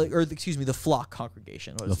the flock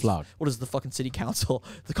congregation. The flock. What is the fucking city council?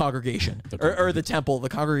 The congregation. Or the temple, the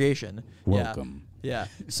congregation. Welcome. Yeah.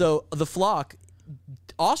 So the flock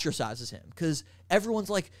ostracizes him because everyone's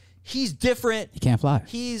like, he's different. He can't fly.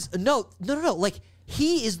 He's no. Like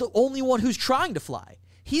he is the only one who's trying to fly.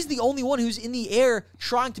 He's the only one who's in the air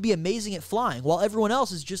trying to be amazing at flying, while everyone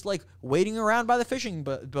else is just like waiting around by the fishing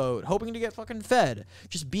boat, hoping to get fucking fed,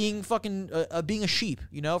 just being fucking being a sheep,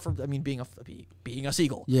 you know. Being a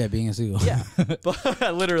seagull. Yeah, being a seagull. Yeah,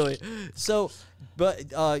 but literally. So,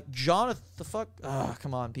 but Jonathan, the fuck.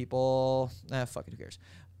 Come on, people. Fuck it. Who cares?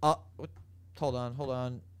 Hold on.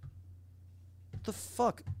 What the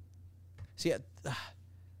fuck? See,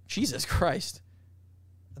 Jesus Christ.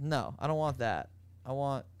 No, I don't want that. I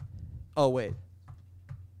want... Oh, wait.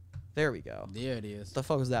 There we go. There it is. The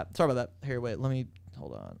fuck was that? Sorry about that. Here, wait. Let me...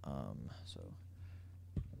 Hold on.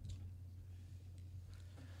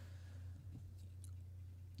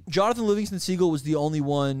 Jonathan Livingston Seagull was the only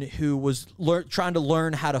one who was trying to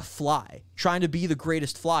learn how to fly, trying to be the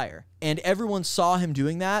greatest flyer. And everyone saw him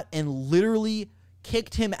doing that and literally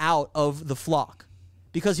kicked him out of the flock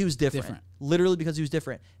because he was different. Literally because he was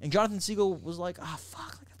different. And Jonathan Seagull was like,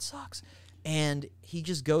 fuck, like that sucks. And he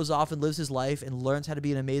just goes off and lives his life and learns how to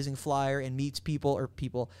be an amazing flyer and meets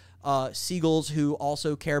seagulls who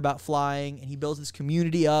also care about flying. And he builds this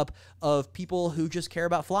community up of people who just care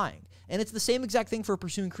about flying. And it's the same exact thing for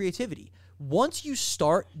pursuing creativity. Once you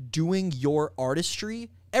start doing your artistry,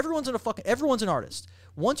 everyone's an artist.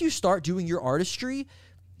 Once you start doing your artistry,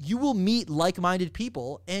 you will meet like-minded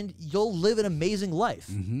people and you'll live an amazing life.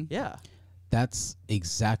 Mm-hmm. Yeah. That's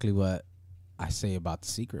exactly what I say about The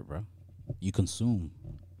Secret, bro. You consume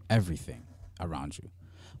everything around you.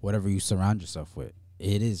 Whatever you surround yourself with,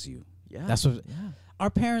 it is you. Yeah. That's what our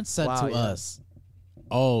parents said to us.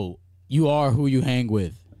 Oh, you are who you hang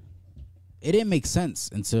with. It didn't make sense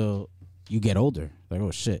until you get older. Like,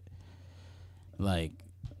 oh shit. Like,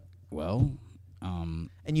 well, and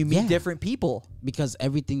you meet different people. Because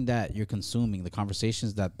everything that you're consuming,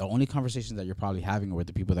 the only conversations that you're probably having are with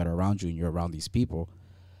the people that are around you, and you're around these people.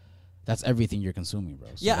 That's everything you're consuming, bro.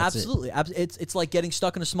 So yeah, absolutely. It's like getting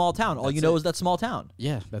stuck in a small town. All you know is that small town.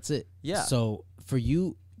 Yeah, that's it. Yeah. So for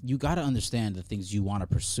you got to understand the things you want to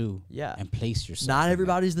pursue. Yeah. And place yourself. Not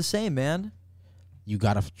everybody's the same, man. You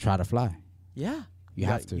got to try to fly. Yeah. You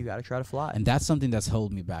have to. You got to try to fly. And that's something that's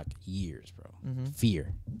held me back years, bro. Mm-hmm.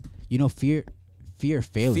 Fear. You know, fear, failure.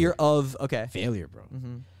 Fear of, failure, bro.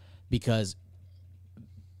 Mm-hmm. Because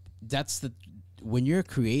when you're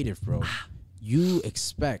creative, bro, you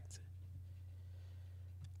expect.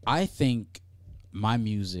 I think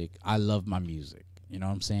I love my music. You know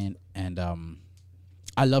what I'm saying? And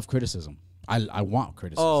I love criticism. I want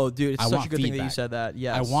criticism. Oh, dude, it's such a good thing that you said that.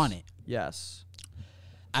 Yes. I want it. Yes.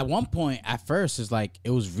 At one point, at first, it's like, it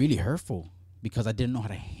was really hurtful because I didn't know how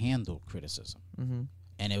to handle criticism. Mm-hmm.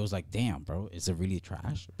 And it was like, damn, bro, is it really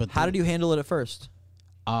trash? But how did you handle it at first?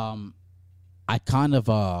 I kind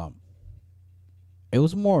of, it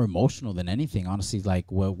was more emotional than anything, honestly. Like,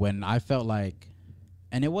 when I felt like,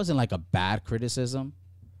 and it wasn't like a bad criticism,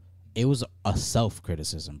 it was a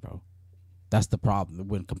self-criticism, bro. That's the problem.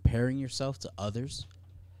 When comparing yourself to others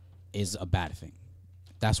is a bad thing.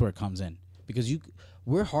 That's where it comes in. Because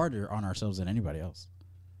we're harder on ourselves than anybody else.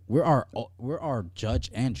 We're our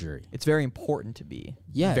judge and jury. It's very important to be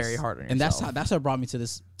very hard on yourself. And that's what brought me to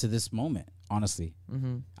this moment, honestly.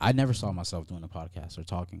 Mm-hmm. I never saw myself doing a podcast or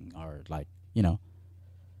talking or like, you know.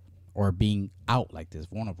 or being out like this,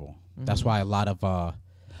 vulnerable. That's why a lot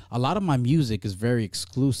of my music is very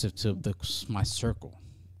exclusive to my circle,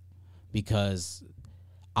 because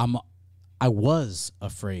I was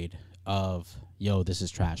afraid of, yo, this is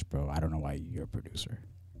trash, bro. I don't know why you're a producer.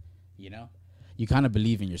 You know, you kind of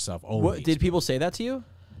believe in yourself. Always. Did people say that to you?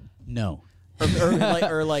 No.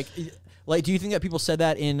 or like, do you think that people said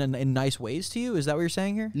that in nice ways to you? Is that what you're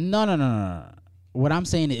saying here? No. What I'm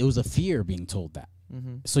saying, it was a fear being told that.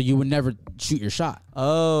 So you would never shoot your shot.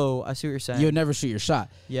 Oh, I see what you're saying. You would never shoot your shot.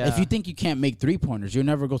 Yeah. If you think you can't make 3-pointers, you'll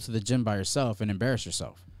never go to the gym by yourself and embarrass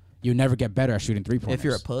yourself. You'll never get better at shooting 3-pointers. If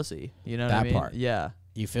you're a pussy, you know what I That mean? part. Yeah.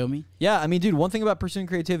 You feel me? Yeah, I mean, dude, one thing about pursuing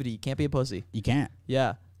creativity, you can't be a pussy. You can't.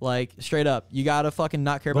 Yeah. Like, straight up, you gotta fucking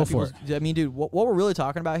not care about Go for people's. I mean, dude, what we're really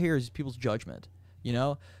talking about here is people's judgment. You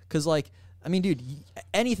know, because like, I mean, dude,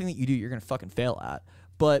 anything that you do, you're gonna fucking fail at.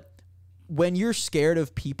 But when you're scared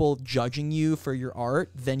of people judging you for your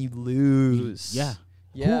art, then you lose. Yeah.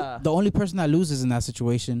 Yeah. The only person that loses in that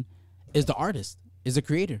situation is the artist, is the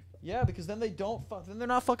creator. Yeah, because then then they're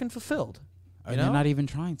not fucking fulfilled. And they're not even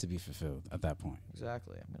trying to be fulfilled at that point.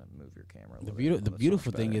 Exactly. I'm gonna move your camera. The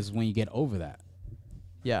beautiful thing is when you get over that.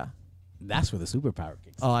 Yeah. That's where the superpower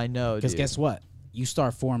kicks in. Oh, I know. Because guess what? You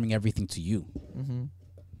start forming everything to you. Mm-hmm.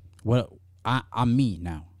 What I'm me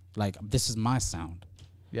now. Like, this is my sound.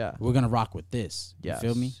 Yeah. We're gonna rock with this. Yes. You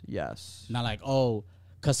feel me? Yes. Not like, oh,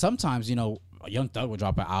 because sometimes, you know, Young Thug would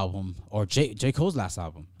drop an album, or J. Cole's last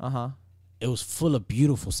album. Uh-huh. It was full of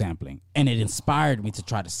beautiful sampling, and it inspired me to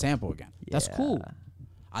try to sample again. Yeah. That's cool.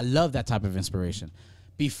 I love that type of inspiration.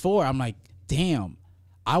 Before, I'm like, damn,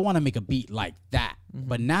 I want to make a beat like that. Mm-hmm.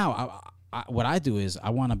 But now, what I do is I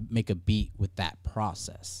want to make a beat with that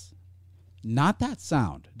process. Not that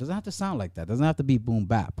sound. It doesn't have to sound like that. It doesn't have to be boom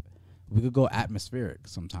bap. We could go atmospheric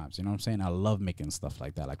sometimes. You know what I'm saying? I love making stuff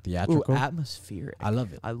like that, like theatrical. Ooh, atmospheric. I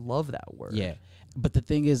love it. I love that word. Yeah. But the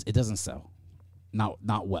thing is, it doesn't sell. Not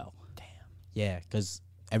well. Damn. Yeah, because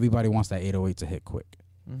everybody wants that 808 to hit quick.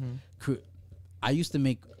 Mm-hmm. I used to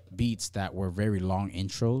make beats that were very long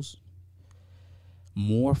intros,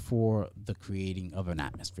 more for the creating of an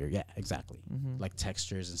atmosphere. Yeah, exactly. Mm-hmm. Like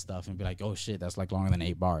textures and stuff, and be like, oh shit, that's like longer than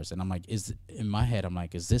 8 bars. And I'm like, in my head, I'm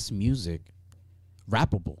like, is this music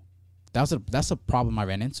rappable? That's a problem I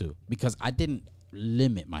ran into, because I didn't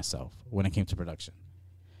limit myself when it came to production.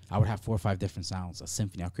 I would have 4 or 5 different sounds, a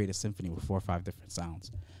symphony. I'll create a symphony with 4 or 5 different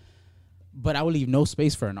sounds. But I would leave no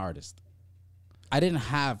space for an artist. I didn't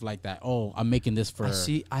have like that, oh, I'm making this for... I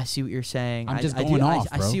see what you're saying. I'm just going off,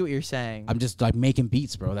 bro. I see what you're saying. I'm just like making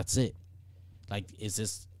beats, bro. That's it. Like, is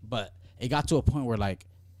this... But it got to a point where like,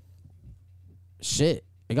 shit.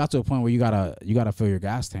 It got to a point where you gotta fill your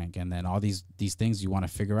gas tank, and then all these things you want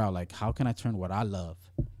to figure out, like, how can I turn what I love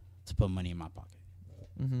to put money in my pocket?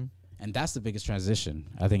 Mm-hmm. And that's the biggest transition,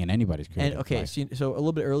 I think, in anybody's career. And okay, so a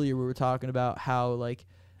little bit earlier we were talking about how like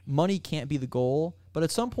money can't be the goal, but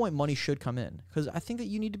at some point money should come in, because I think that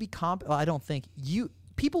you need to be I don't think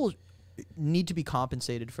people need to be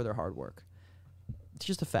compensated for their hard work. It's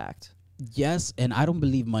just a fact. Yes, and I don't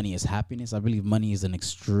believe money is happiness. I believe money is an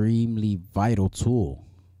extremely vital tool.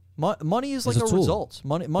 Money is like a result.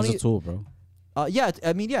 Money is a tool, bro.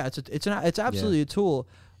 It's absolutely a tool.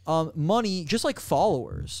 Money, just like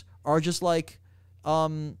followers, are just like, I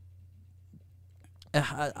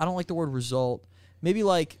don't like the word result. Maybe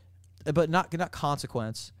like, but not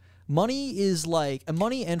consequence. Money is like,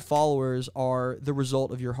 money and followers are the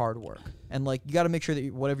result of your hard work, and like you got to make sure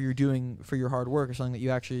that whatever you're doing for your hard work is something that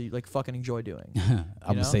you actually like fucking enjoy doing.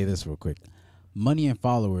 I'm gonna say this real quick. Money and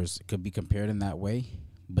followers could be compared in that way,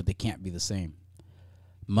 but they can't be the same.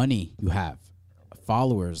 Money you have,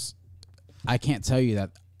 followers, I can't tell you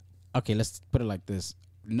that. Okay, let's put it like this.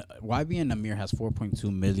 YBN Namir has 4.2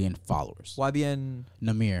 million followers. YBN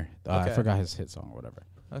Namir, I okay. forgot his hit song or whatever.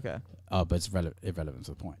 Okay. But it's irrelevant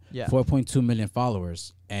to the point. Yeah. 4.2 million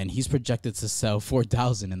followers, and he's projected to sell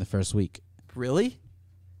 4,000 in the first week. Really?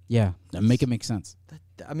 Yeah, make it make sense.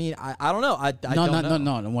 I mean, I don't know. I no, don't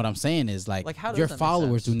know. No. What I'm saying is like how does your that make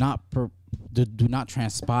followers sense? do not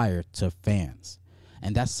transpire to fans,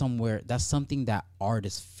 and that's something that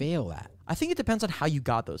artists fail at. I think it depends on how you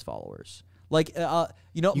got those followers. Like,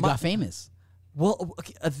 you got famous. Well,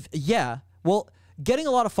 okay, yeah. Well, getting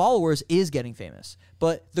a lot of followers is getting famous.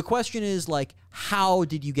 But the question is, like, how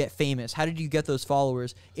did you get famous? How did you get those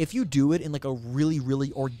followers? If you do it in, like, a really,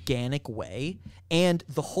 really organic way, and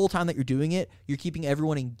the whole time that you're doing it, you're keeping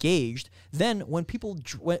everyone engaged, then when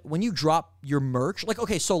when you drop your merch, like,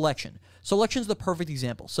 okay, Soulection. Soulection's the perfect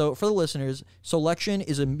example. So, for the listeners, Soulection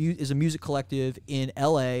is a music collective in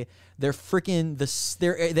LA. They're freaking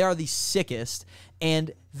they are the sickest,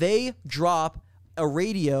 and they drop a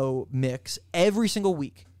radio mix every single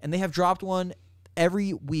week, and they have dropped one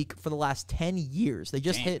every week for the last 10 years. They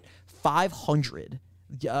just hit 500.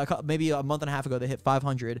 Maybe a month and a half ago, they hit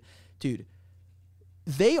 500. Dude,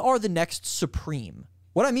 they are the next Supreme.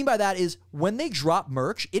 What I mean by that is when they drop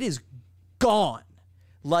merch, it is gone.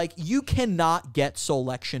 Like, you cannot get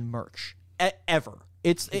Soulection merch ever.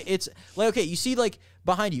 It's like, okay, you see, like,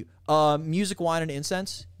 behind you, Music, Wine, and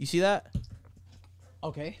Incense. You see that?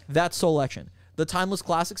 Okay. That's Soulection. The Timeless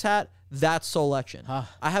Classics hat, that's Soulection.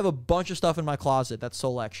 I have a bunch of stuff in my closet that's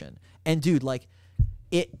Soulection. And, dude, like,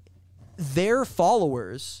 their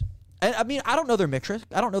followers, and I mean, I don't know their metrics.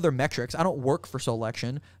 I don't work for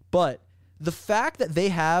Soulection, but the fact that they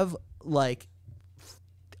have, like,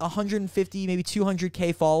 150, maybe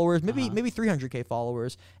 200K followers, maybe 300K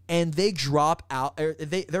followers, and they drop out,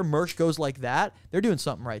 their merch goes like that, they're doing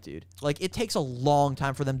something right, dude. Like, it takes a long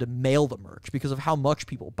time for them to mail the merch because of how much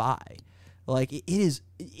people buy. Like, it is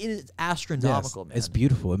astronomical, man. It's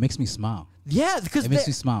beautiful. It makes me smile. Yeah, because it makes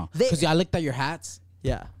me smile. Because I looked at your hats.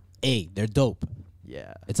 Yeah. Hey, they're dope.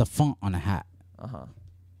 Yeah. It's a font on a hat. Uh-huh.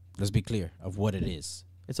 Let's be clear of what it is.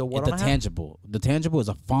 It's a what on a hat? Tangible. The tangible is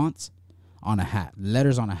a font on a hat.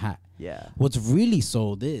 Letters on a hat. Yeah. What's really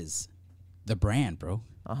sold is the brand, bro.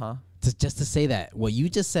 Uh-huh. Just to say that, what you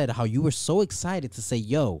just said, how you were so excited to say,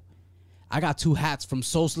 yo, I got 2 hats from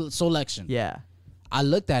Soulection. Yeah. I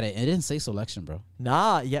looked at it and it didn't say Soulection, bro.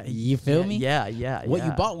 Nah, yeah. You feel me? Yeah. What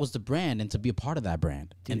you bought was the brand and to be a part of that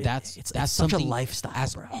brand. Dude, and that's such a lifestyle,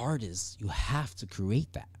 as bro. Artists, you have to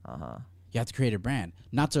create that. Uh-huh. You have to create a brand,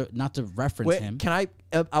 not to reference him. Can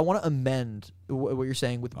I want to amend what you're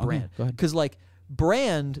saying with brand. Go ahead. Cuz like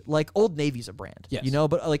brand, like Old Navy's a brand. Yes. You know,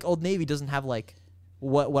 but like Old Navy doesn't have like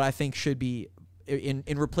what I think should be in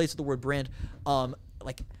replace of the word brand,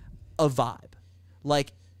 like a vibe.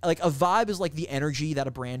 Like a vibe is like the energy that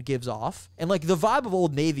a brand gives off. And like the vibe of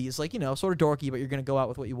Old Navy is like, you know, sort of dorky, but you're going to go out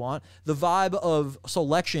with what you want. The vibe of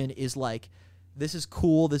Soulection is like, this is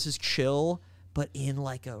cool, this is chill, but in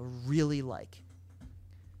like a really like,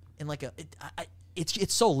 in like a, it's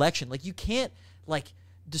Soulection. Like you can't like,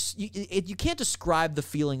 you can't describe the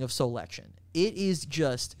feeling of Soulection. It is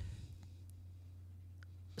just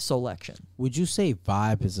Soulection. Would you say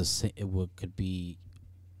vibe is could be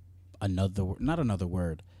another, not another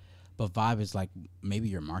word, but vibe is like maybe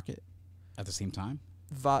your market at the same time?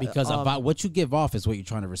 Because what you give off is what you're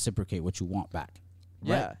trying to reciprocate, what you want back.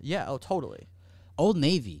 Right? Yeah. Oh, totally. Old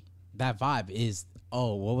Navy, that vibe is,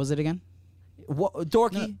 what was it again? What,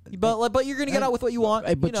 dorky, but you're gonna get out with what you want.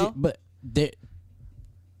 But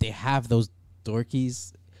they have those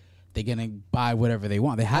dorkies. They're gonna buy whatever they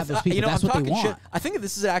want. They have those people. That's what they want. Shit. I think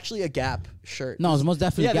this is actually a Gap shirt. No, it's most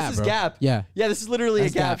definitely Gap. This is bro. Gap. Yeah, this is literally a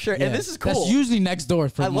Gap shirt, and this is cool. That's usually next door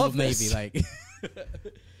for Old Navy. Like,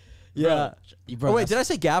 yeah. Bro, wait, did I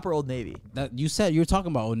say Gap or Old Navy? That you said you were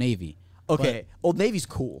talking about Old Navy. Okay, Old Navy's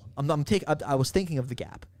cool. I was thinking of the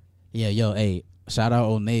Gap. Yeah, hey, shout out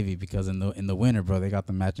Old Navy because in the winter, bro, they got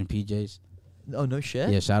the matching PJs. Oh no shit.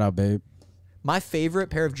 Yeah, shout out, babe. My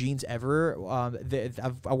favorite pair of jeans ever.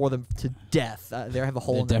 I wore them to death. They have a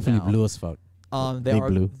hole in them. They're definitely blue as fuck. They are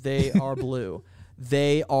blue. They are blue.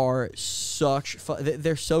 They are such fun.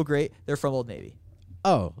 They're so great. They're from Old Navy.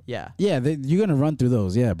 Oh yeah, yeah. You're gonna run through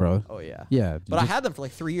those, yeah, bro. Oh yeah, yeah. But I had them for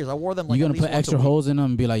like 3 years. I wore them. Like, you're gonna put extra holes in them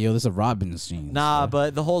and be like, "Yo, this is a Robin's jeans." Nah,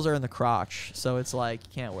 but the holes are in the crotch, so it's like you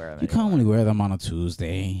can't wear them. You can't only wear them on a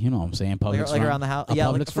Tuesday. You know what I'm saying? Like around the house. Yeah,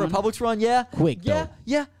 like for a Publix run. Yeah, quick though.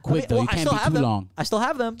 Yeah, quick though. You can't be too long. I still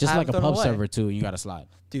have them. Just like a pub server too. And you gotta slide.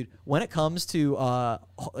 Dude, when it comes to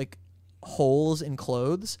like holes in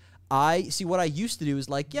clothes, I see what I used to do is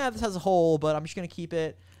like, yeah, this has a hole, but I'm just gonna keep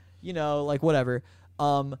it. You know, like whatever.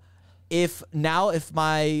 If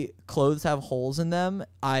my clothes have holes in them,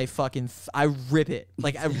 I rip it.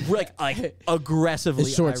 Like aggressively.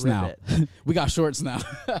 It's shorts I rip now. It. We got shorts now.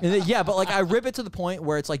 Yeah, but like I rip it to the point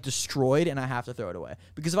where it's like destroyed and I have to throw it away.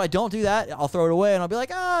 Because if I don't do that, I'll throw it away and I'll be like,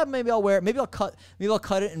 maybe I'll wear it. Maybe I'll cut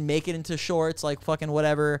it and make it into shorts, like fucking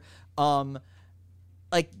whatever. But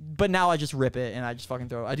now I just rip it and I just fucking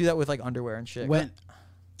throw it. I do that with like underwear and shit. When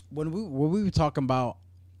we were talking about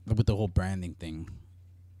with the whole branding thing,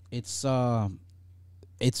 it's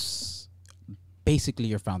basically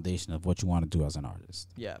your foundation of what you want to do as an artist.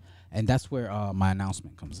 Yeah. And that's where my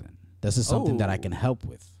announcement comes in. This is something that I can help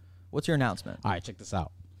with. What's your announcement? All right, check this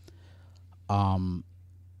out.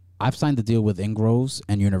 I've signed a deal with Ingroves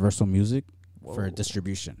and Universal Music for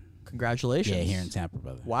distribution. Congratulations. Yeah, here in Tampa,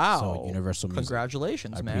 brother. Wow. So Universal Music.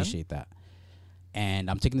 Congratulations, man. I appreciate that.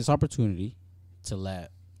 And I'm taking this opportunity to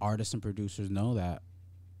let artists and producers know that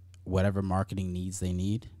whatever marketing needs they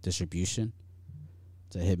need, distribution,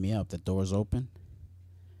 to hit me up. The door's open.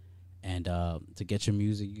 And to get your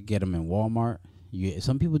music, you get them in Walmart.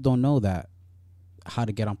 Some people don't know that how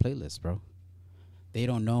to get on playlists, bro. They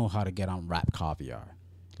don't know how to get on Rap Caviar,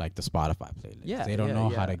 like the Spotify playlist. Yeah, they don't know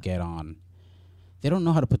how to get on. They don't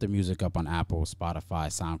know how to put their music up on Apple, Spotify,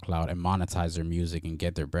 SoundCloud, and monetize their music and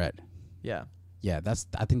get their bread. Yeah. Yeah,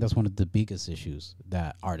 I think that's one of the biggest issues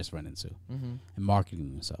that artists run into in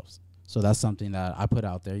marketing themselves. So that's something that I put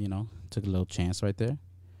out there, took a little chance right there.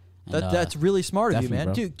 And that's really smart of you,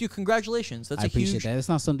 man. Bro. Dude, congratulations. That's I appreciate that. It's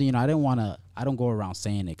not something, I don't go around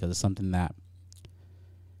saying it because it's something that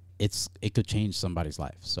it could change somebody's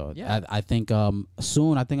life. So I think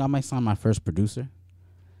soon, I think I might sign my first producer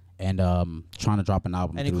and trying to drop an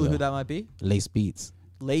album. Any clue who that might be? Lace Beats.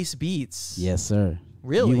 Lace Beats. Yes, sir.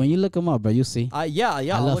 Really? When you look him up, bro, you see. Yeah.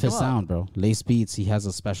 I love his sound, bro. Lace Beats, he has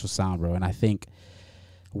a special sound, bro. And I think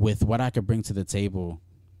with what I could bring to the table,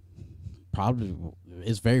 probably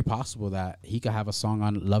it's very possible that he could have a song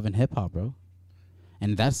on Love and Hip Hop, bro.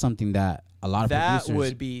 And that's something that a lot of producers... That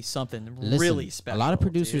would be something really special. A lot of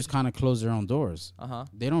producers kind of close their own doors.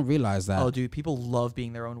 They don't realize that. Oh, dude, people love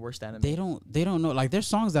being their own worst enemy. They don't know. Like, there's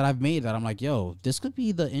songs that I've made that I'm like, yo, this could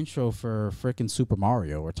be the intro for freaking Super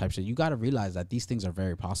Mario or type shit. You got to realize that these things are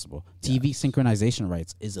very possible. Yeah. TV synchronization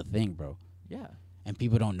rights is a thing, bro. Yeah. And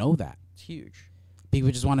people don't know that. It's huge. People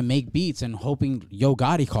just want to make beats and hoping Yo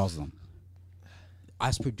Gotti calls them.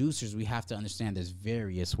 As producers, we have to understand there's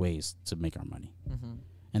various ways to make our money.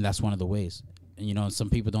 And that's one of the ways. And, some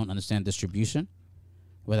people don't understand distribution.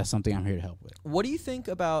 Well, that's something I'm here to help with. What do you think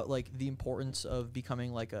about, like, the importance of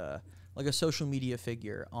becoming, like a social media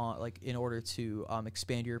figure, in order to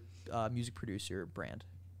expand your music producer brand?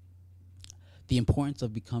 The importance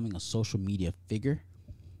of becoming a social media figure?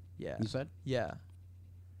 Yeah. You said? Yeah.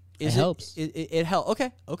 It helps. It helps.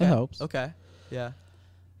 Okay. It helps. Okay. Yeah.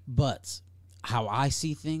 But how I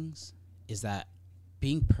see things is that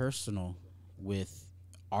being personal with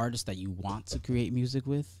artists that you want to create music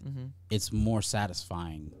with, it's more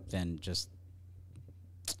satisfying than just...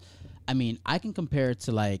 I mean, I can compare it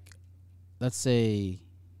to, like, let's say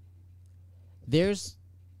there's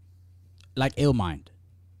like Illmind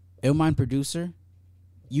producer.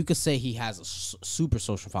 You could say he has a super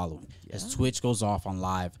social following. Yeah. His Twitch goes off on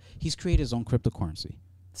live. He's created his own cryptocurrency.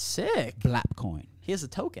 Sick. Blapcoin. He has a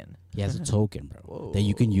token. He has a token, bro. Whoa. That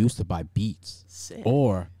you can use to buy beats. Sick.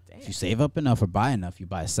 Or if you save up enough or buy enough, you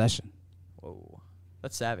buy a session. Whoa.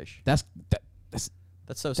 That's savage. That's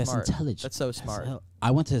so smart. That's intelligent. That's so smart.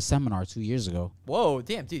 I went to a seminar 2 years ago. Whoa,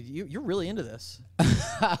 damn, dude, you're really into this.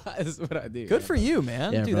 That's what I do. Good for you,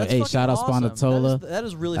 man. Yeah, dude, bro. that's Hey, shout out awesome. Sponatola. That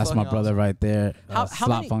is really. That's my brother awesome. right there. How Slot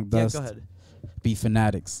many, Funk Dust. Yeah, go ahead. Beat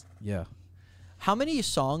Fanatics. Yeah. How many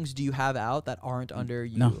songs do you have out that aren't under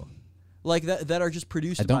you? No. Like that are just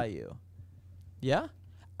produced by you? Yeah.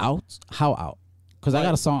 Out? How out? Because I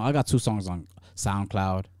got a song. I got 2 songs on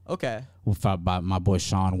SoundCloud. Okay. By my boy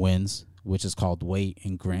Sean Wins, which is called Wait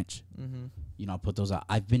and Grinch. I put those out.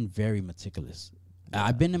 I've been very meticulous. Yeah.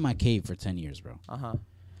 I've been in my cave for 10 years, bro.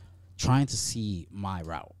 Trying to see my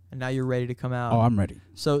route. And now you're ready to come out. Oh, I'm ready.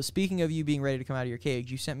 So speaking of you being ready to come out of your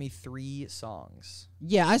cage, you sent me 3 songs.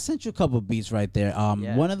 Yeah, I sent you a couple beats right there.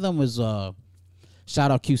 One of them was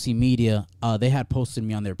shout out QC Media. They had posted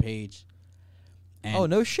me on their page. And oh,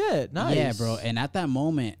 no shit. Nice. Yeah, bro. And at that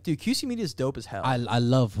moment... Dude, QC Media is dope as hell. I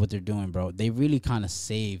love what they're doing, bro. They really kind of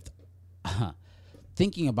saved...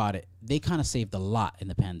 Thinking about it, they kind of saved a lot in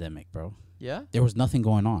the pandemic, bro. Yeah? There was nothing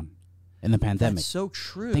going on in the pandemic. That's so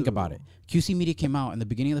true. Think about it. QC Media came out in the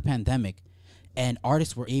beginning of the pandemic, and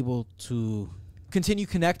artists were able to... Continue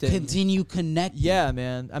connecting. Yeah,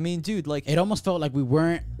 man. I mean, dude, like... It almost felt like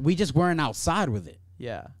we just weren't outside with it.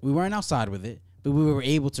 Yeah. We weren't outside with it, but we were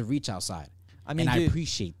able to reach outside. I mean, and dude, I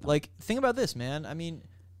appreciate that. Like, think about this, man. I mean,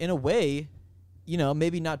 in a way,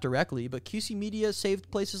 maybe not directly, but QC Media saved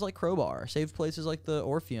places like Crowbar, saved places like the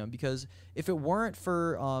Orpheum, because if it weren't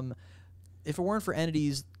for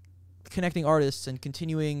entities connecting artists and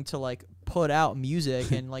continuing to like put out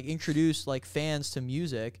music and like introduce like fans to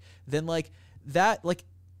music, then like that like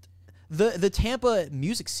the Tampa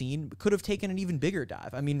music scene could have taken an even bigger dive.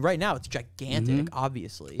 I mean, right now it's gigantic,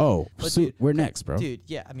 obviously. Oh, but dude, we're next, bro. Dude,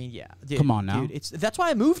 yeah, I mean, yeah. Dude, come on now. Dude, that's why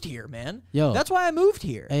I moved here, man. Yo. That's why I moved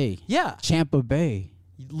here. Hey. Yeah. Champa Bay.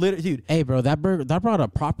 Dude. Hey, bro, that brought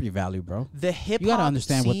up property value, bro. The hip hop. You gotta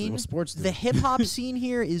understand scene, what sports do. The hip hop scene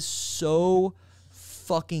here is so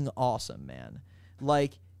fucking awesome, man.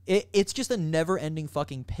 Like it's just a never ending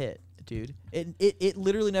fucking pit, dude. It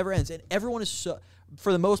literally never ends, and everyone is so.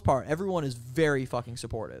 For the most part, everyone is very fucking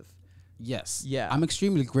supportive. Yes. Yeah. I'm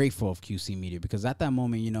extremely grateful of QC Media because at that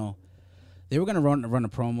moment, they were gonna run a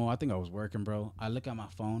promo. I think I was working, bro. I look at my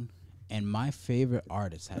phone, and my favorite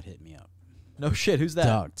artist had hit me up. No shit. Who's that?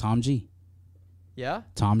 Dog, Tom G. Yeah.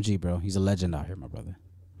 Tom G, bro. He's a legend out here, my brother.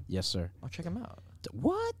 Yes, sir. I'll check him out.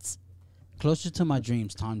 What? Closer to My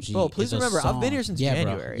Dreams, Tom G. Bro, please remember, I've been here since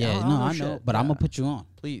January. Bro. Yeah, I know, but I'm gonna put you on.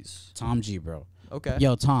 Please. Tom G, bro. Okay.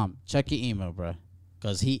 Yo, Tom, check your email, bro,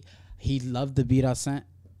 cause he loved the beat I sent.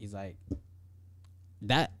 He's like,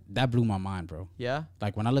 that blew my mind, bro. Yeah.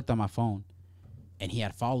 Like when I looked at my phone, and he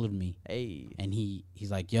had followed me. Hey. And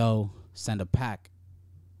he's like, yo, send a pack.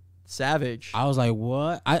 Savage. I was like,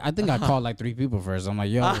 what? I think I called like 3 people first. I'm like,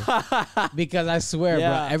 yo, because I swear,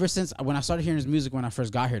 bro. Ever since when I started hearing his music when I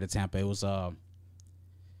first got here to Tampa, it was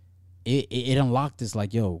it unlocked this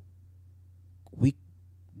like, yo,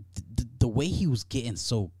 the way he was getting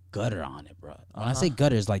so gutter on it, bro. When I say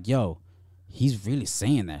gutter, it's like, yo, he's really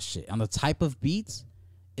saying that shit on the type of beats.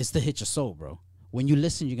 It's to hit your soul, bro. When you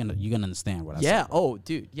listen, you're gonna understand what I said. Yeah. Oh,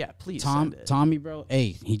 dude. Yeah. Please. Tommy, bro.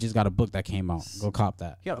 Hey, he just got a book that came out. Go cop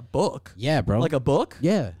that. You got a book? Yeah, bro. Like a book?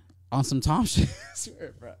 Yeah, on some Tom shit. I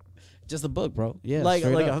swear, bro. Just a book, bro. Yeah, like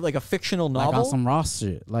a fictional novel. Like on some Ross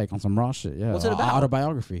shit. Like on some Ross shit. Yeah. What's it about?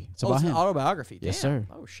 Autobiography. It's about it's him. An autobiography. Damn. Yes, sir.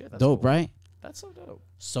 Oh shit. That's dope, cool. Right? That's so dope.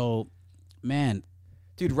 So, man,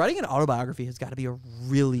 dude, writing an autobiography has got to be a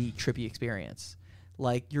really trippy experience.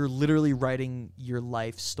 Like you're literally writing your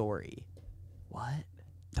life story. What?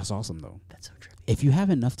 That's awesome, though. That's so trippy. If you have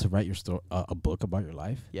enough to write your a book about your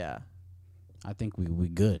life, yeah, I think we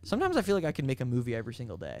good. Sometimes I feel like I can make a movie every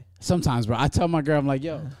single day. Sometimes, bro. I tell my girl, I'm like,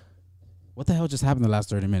 yo, what the hell just happened the last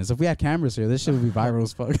 30 minutes? If we had cameras here, this shit would be viral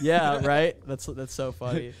as fuck. Yeah, right? That's so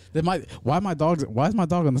funny. Why is my dog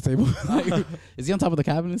on the table? Like, is he on top of the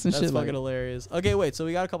cabinets and That's shit? That's fucking like, hilarious. Okay, wait. So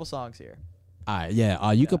we got a couple songs here. All right,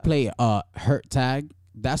 yeah. You could play Hurt Tag.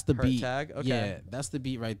 That's the beat. Hurt Tag? Okay. Yeah, that's the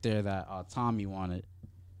beat right there that Tommy wanted.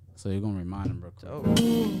 So you're going to remind him real quick. Oh.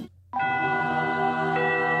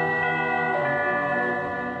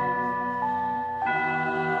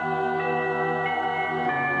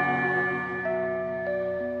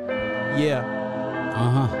 Yeah.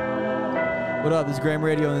 Uh-huh. What up? This is Graham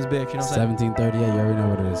Radio on this bitch. You know what I'm saying? 1738. You already know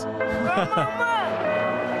what it is.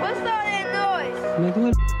 What's all that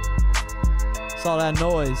noise? It's all that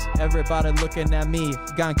noise. Everybody looking at me.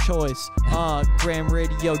 Gang choice. Graham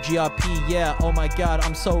Radio, GRP. Yeah. Oh my God.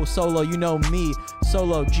 I'm so solo. You know me.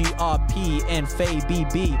 Solo, GRP, and Faye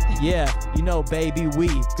BB. Yeah. You know, baby, we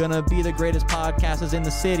gonna be the greatest podcasters in the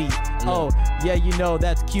city. Oh, yeah. You know,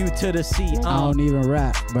 that's Q to the C. I don't even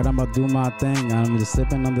rap, but I'm gonna do my thing. I'm just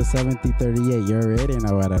sipping on the 1738. You already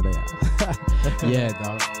know what it is. Yeah,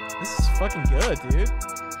 dog. This is fucking good, dude.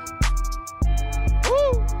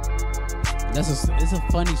 Woo! It's a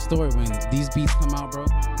funny story when these beats come out, bro.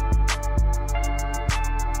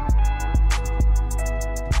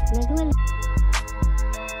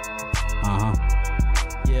 Uh-huh.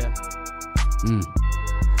 Yeah.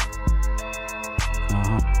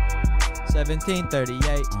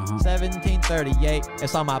 1738, 1738,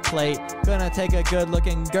 it's on my plate. Gonna take a good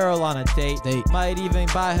looking girl on a date. Might even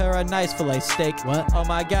buy her a nice filet steak. What? Oh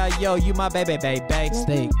my God, yo, you my baby.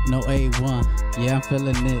 Steak, no A1. Yeah, I'm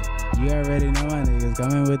feeling it. You already know my niggas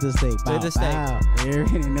coming with the steak. With the steak. You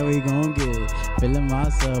already know he gon' get it. Feeling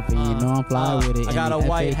myself, and you know I'm fly with it. I got a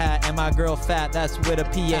white hat and my girl fat, that's with a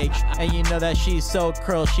PH. And you know that she's so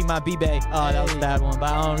curl, she my B-Bay. Oh, that was a bad one, but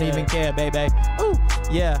I don't even care, baby. Ooh,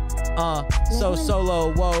 yeah. So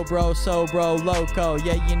solo, whoa, bro, so bro, loco.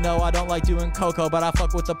 Yeah, you know I don't like doing cocoa, but I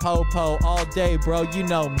fuck with the po-po all day, bro. You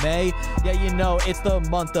know May. Yeah, you know it's the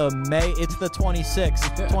month of May. It's the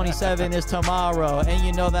 26th. 27 is tomorrow, and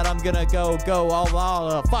you know that I'm gonna go all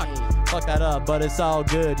fuck that up, but it's all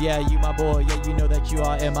good. Yeah, you my boy. Yeah, you know that you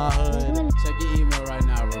are in my hood. Check your email right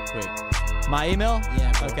now, real quick. My email?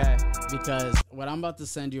 Yeah, bro. Okay. Because what I'm about to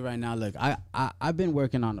send you right now, look, I've been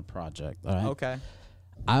working on a project. All right. Okay.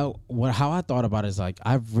 How I thought about it is like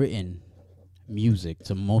I've written music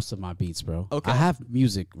to most of my beats, bro. Okay. I have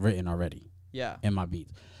music written already. Yeah. In my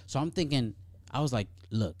beats. So I'm thinking, I was like,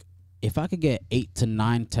 look, if I could get 8 to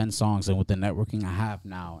 9, 10 songs, and with the networking I have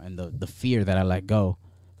now and the fear that I let go,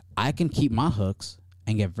 I can keep my hooks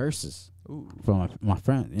and get verses from my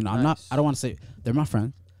friend. You know, Nice. I don't want to say they're my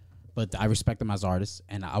friends, but I respect them as artists,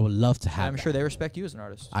 and I would love to have. I'm sure they respect you as an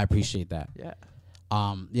artist. I appreciate that. Yeah.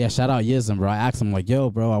 Yeah, shout out Yism, bro. I asked him like, yo,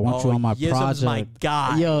 bro, I want you on my Yism's project. my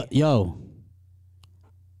guy. Yo.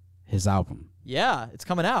 His album. Yeah, it's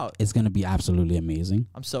coming out. It's gonna be absolutely amazing.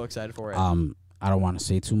 I'm so excited for it. I don't want to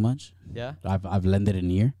say too much. Yeah. I've lended an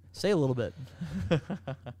ear. Say a little bit.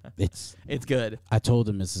 It's good. I told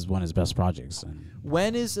him this is one of his best projects. And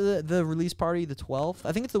When is the release party? The 12th?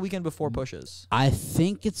 I think it's the weekend before Pushes. I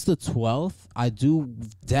think it's the 12th. I do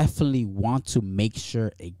definitely want to make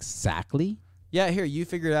sure exactly. Yeah, here, you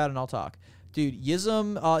figure it out and I'll talk. Dude,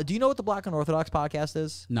 Yism, do you know what the Black Unorthodox podcast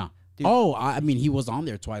is? No. Dude. Oh, I mean, he was on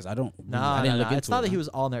there twice. I didn't look into It's not it, that he was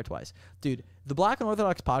on there twice. Dude, the Black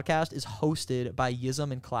Unorthodox podcast is hosted by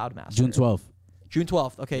Yism and Cloudmaster. June 12th. June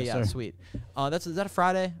 12th. Okay, Yes, yeah, sir. sweet. Is that a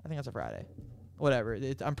Friday? I think that's a Friday. Whatever.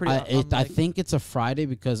 I'm pretty. I think it's a Friday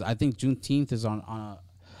because I think Juneteenth is on a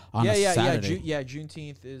Saturday.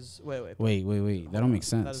 Juneteenth is. Wait. Wait. That don't make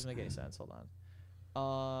sense. That doesn't make any sense. Hold on.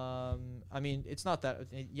 I mean, it's not that.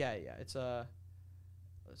 Yeah. It's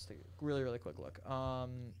let's take a really, really quick look. God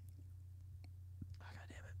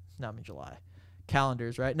damn it. No, I'm in July.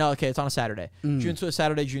 Calendars, right? No, okay, it's on a Saturday.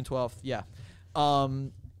 Saturday, June 12th. Yeah.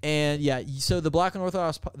 And yeah, so the Black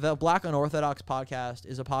Unorthodox podcast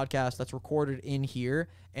is a podcast that's recorded in here,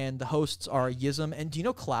 and the hosts are Yism and do you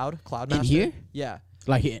know Cloudmaster? In here? Yeah.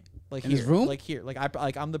 Like in his room? Like here.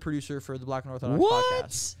 I'm the producer for the Black Unorthodox What?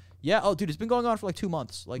 podcast. Yeah. Oh, dude, it's been going on for like 2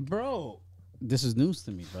 months. Like, bro, this is news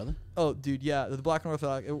to me, brother. Oh, dude, yeah, the Black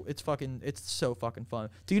Unorthodox. It's so fucking fun.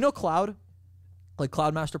 Do you know Cloud? Like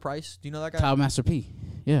Cloudmaster Price? Do you know that guy? Cloudmaster P.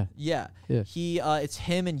 Yeah. Yeah. He it's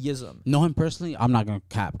him and Yism. Know him personally? I'm not gonna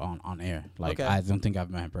cap on air. Like Okay. I don't think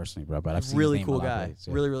I've met him personally, bro. But I've seen his Really name cool a lot of guy. places,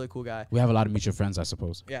 yeah. Really, really cool guy. We have a lot of mutual friends, I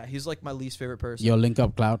suppose. Yeah, he's like my least favorite person. Yo, link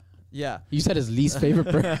up, Cloud. Yeah. You said his least favorite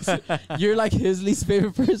person. You're like his least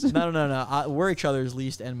favorite person. No. We're each other's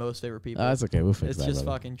least and most favorite people. That's okay. We'll fix It's that. just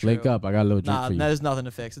brother. fucking true. Link up. I got a little drink for you. That is nothing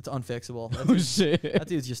to fix. It's unfixable. Oh shit. That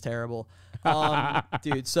dude's just terrible.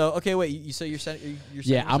 Dude, so okay, wait. You're sending.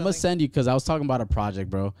 Yeah, I'm gonna something? send you because I was talking about a project,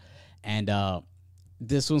 bro, and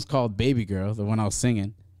this one's called Baby Girl, the one I was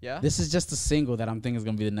singing. Yeah. This is just a single that I'm thinking is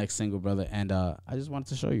gonna be the next single, brother, and I just wanted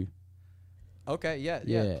to show you. Okay. Yeah. Please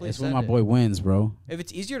it's when send my it. boy wins, bro. If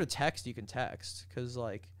it's easier to text, you can text, cause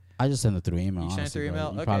like I just send it through email. you send it honestly, through bro.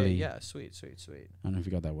 email. You Okay. probably- Yeah. Sweet. I don't know if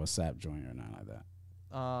you got that WhatsApp joint or not like that.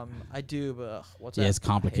 I do, but what's Yeah, that? it's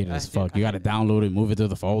complicated I as hate- fuck. I You hate got to it. download it, move it to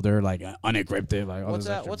the folder, like unencrypted, like all this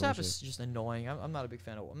WhatsApp extra WhatsApp bullshit. is just annoying. I'm not a big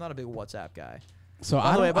fan of. I'm not a big WhatsApp guy. So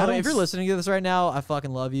By the way, don't if you're listening to this right now, I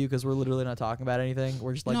fucking love you because we're literally not talking about anything.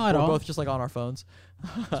 We're just like No, at we're all. both just like on our phones.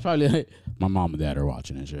 it's probably like, my mom and dad are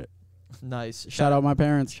watching and shit. Nice. Shout out my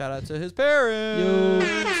parents. Shout out to his parents.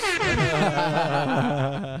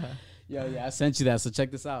 Yo, yeah, I sent you that. So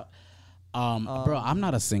check this out. Bro, I'm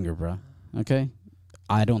not a singer, bro. Okay,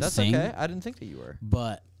 I don't That's sing. okay. I didn't think that you were.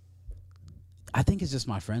 But I think it's just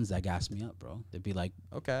my friends that gas me up, bro. They'd be like,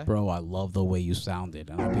 Okay. "Bro, I love the way you sounded,"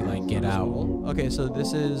 and I'd be like, "Get out." Cool. Okay, so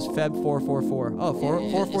this is Feb 444. Oh,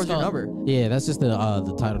 444 is your number. Yeah, that's just the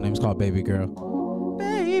title name. It's called Baby Girl.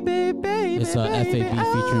 Baby. It's a FAB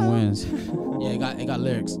featuring Wins. Yeah, it got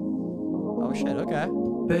lyrics. Oh shit. Okay.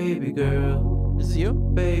 Baby girl, This is you.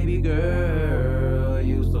 baby girl,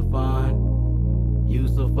 you so fine, you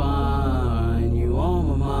so fine, you on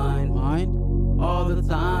my mind, all the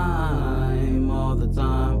time,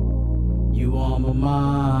 you on my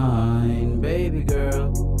mind, baby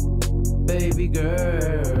girl,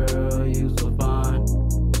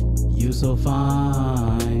 you so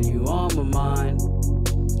fine, you on my mind,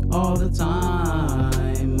 all the time,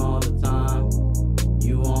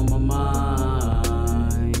 you on my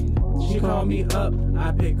mind. She call me up,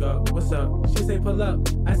 I pick up, what's up? She say pull up,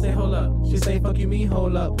 I say hold up. She say fuck you me,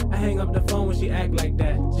 hold up. I hang up the phone when she act like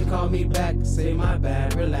that. She call me back, say my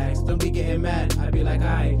bad, relax, don't be getting mad. I be like,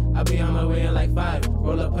 alright, I'll be on my way in like 5.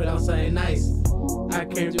 Roll up, put on something nice. I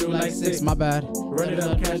came through like 6. My bad. Run it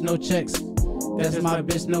up, cash no checks. That's my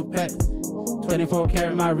bitch, no pet. 24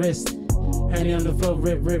 karat my wrist. Henny on the floor,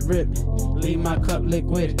 rip. Leave my cup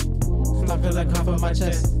liquid. I feel like off of my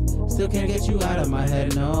chest. Still can't get you out of my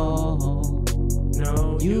head, no.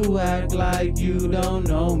 No, you act like you don't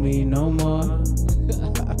know me no more.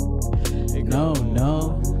 No.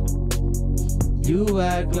 You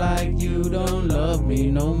act like you don't love me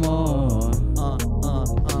no more.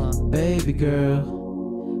 Baby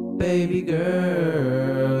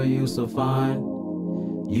girl, you so fine.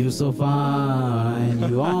 You so fine,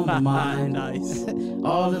 you on my mind. Nice.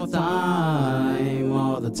 All the time.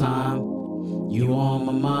 You on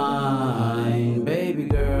my mind, baby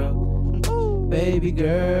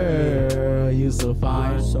girl, you so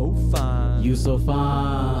fine, So fine. you so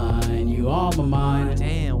fine, you on my mind,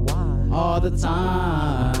 Damn. Why? all the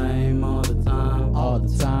time, you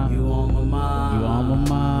on my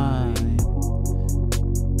mind,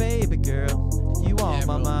 Baby girl, you on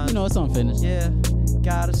my mind. You know it's unfinished. Yeah.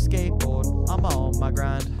 Got a skateboard. I'm on my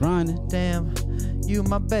grind. Grinding. Damn. You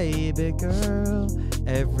my baby girl.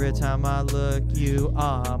 Every time I look, you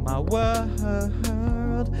are my world.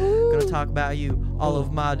 Gonna talk about you all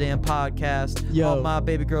of my damn podcast. Yo. All my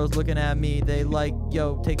baby girls looking at me. They like,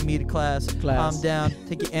 yo, take me to class. I'm down,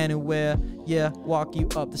 take you anywhere. Yeah, walk you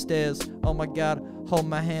up the stairs. Oh my God, hold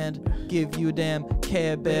my hand, give you a damn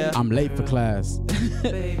Care Bear. I'm late for class.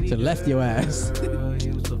 To left your ass.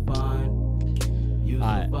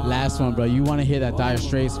 Alright, last one, bro. You want to hear that Dire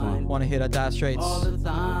Straits one? Want to hear that Dire Straits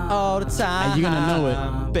all the time. And you're gonna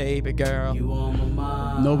know it, baby girl.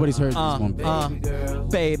 Nobody's heard this one.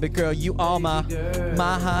 Baby girl, you are my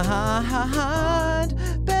mind,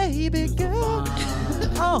 baby girl.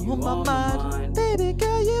 Oh my mind, baby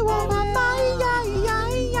girl, you are my mind.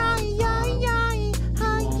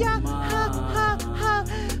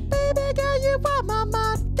 Baby girl, you are my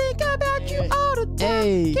mind. Think about you all the time.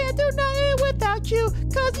 Hey. Can't do nothing without you,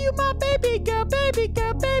 cause you my baby girl, baby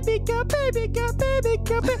girl, baby girl, baby girl, baby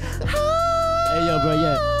girl. Hey, yo, bro,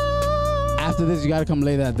 yeah. After this, you gotta come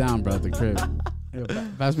lay that down, bro, at the crib. Yo,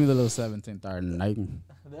 pass me the little 17th art night.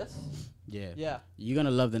 This? Yeah. Yeah. You're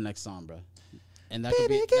gonna love the next song, bro. And that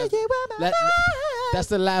Baby could be girl, you are my mind. that's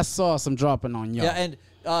the last sauce I'm dropping on y'all. Yeah, and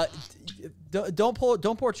don't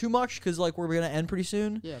pour too much, because like we're gonna end pretty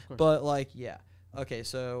soon. Yeah, of course. But like, yeah. Okay,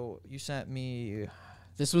 so you sent me.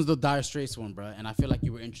 This one's the Dire Straits one, bro, and I feel like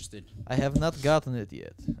you were interested. I have not gotten it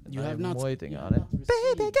yet. You I have am not waiting you on have it. not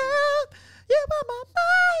received. Baby girl, you are my mind.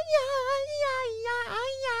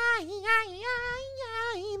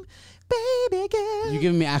 Baby girl. You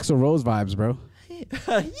giving me Axl Rose vibes, bro.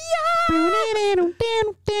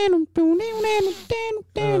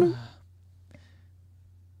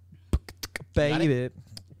 Baby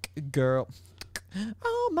girl.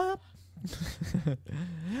 Oh my.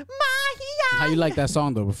 How you like that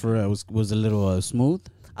song though? For real, was a little smooth.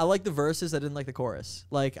 I like the verses. I didn't like the chorus.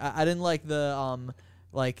 Like I didn't like the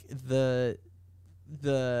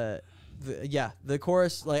the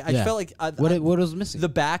chorus. Like I just felt like what was missing? the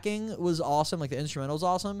backing was awesome. Like the instrumental's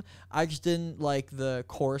awesome. I just didn't like the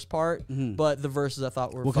chorus part. But the verses I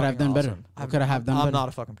thought were. What could I have done better? Awesome. What could I have done better? I'm not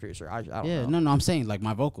a fucking producer. I don't know. No, I'm saying like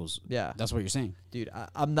my vocals. Yeah. That's what you're saying. Dude,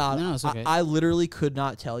 I'm not. No, it's okay. I literally could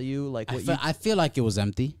not tell you like what I feel like it was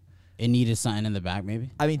empty. It needed something in the back,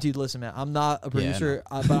 maybe. I mean, dude, listen, man. I'm not a producer.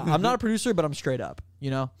 But I'm not a producer, but I'm straight up. You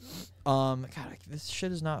know, God, this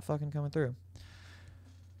shit is not fucking coming through.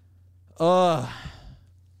 Come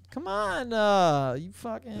on, you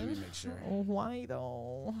fucking. Let me make sure. Why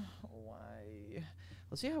though? Why?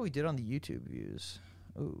 Let's see how we did on the YouTube views.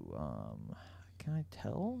 Ooh, can I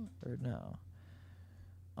tell or no?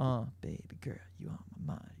 Baby girl, you on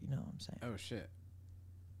my mind. You know what I'm saying? Oh shit.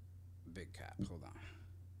 Big cap. Hold on.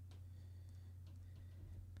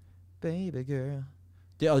 Baby girl.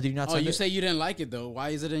 Did you not? Oh, send you it? say you didn't like it though. Why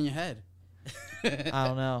is it in your head? I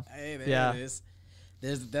don't know. Hey, there Yeah. it is.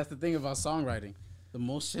 That's the thing about songwriting.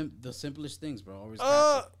 The simplest things, bro. Always.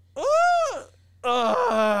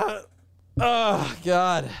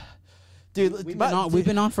 God, dude, We've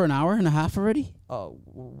been on for an hour and a half already. Oh,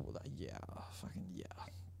 yeah, fucking yeah.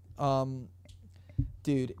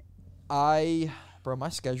 Dude, bro, my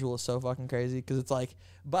schedule is so fucking crazy because it's like,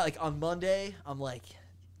 but like on Monday, I'm like,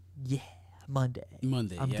 yeah, Monday,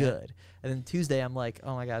 I'm good. And then Tuesday, I'm like,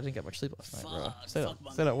 oh my God, I didn't get much sleep last night, bro.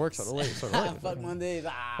 Stayed at work sort of late. Fuck Mondays.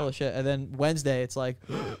 Holy shit. And then Wednesday, it's like,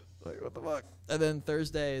 what the fuck? And then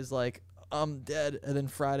Thursday is like, I'm dead. And then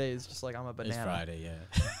Friday is just like, I'm a banana. It's Friday,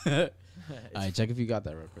 yeah. All right, check if you got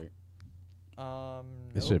that real quick.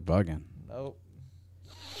 This shit bugging. Nope.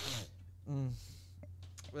 Meh.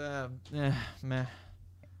 Talking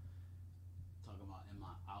about in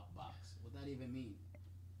my outbox. What that even mean?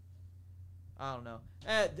 I don't know.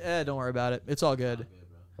 Don't worry about it. It's all good.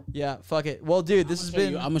 Yeah, fuck it. Well, dude, this has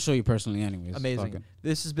been I'm gonna show you personally, anyways. amazing. Fucking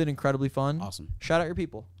This has been incredibly fun. awesome. Shout out your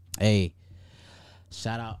people. Hey,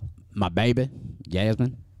 shout out my baby,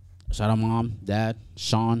 Yasmin. Shout out mom, dad,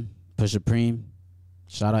 Sean, Pusha Preem.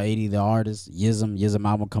 Shout out 80 the artist, Yism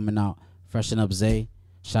album coming out. Freshen Up Zay.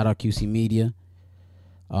 Shout out QC Media.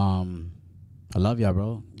 I love y'all,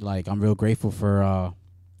 bro. Like, I'm real grateful for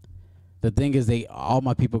the thing is all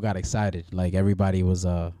my people got excited. Like, everybody was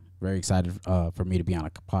very excited for me to be on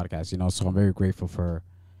a podcast, you know. So I'm very grateful for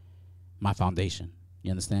my foundation.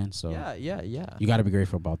 You understand? So Yeah. you got to be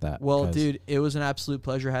grateful about that. Well, dude, it was an absolute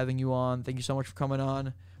pleasure having you on. Thank you so much for coming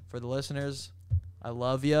on. For the listeners, I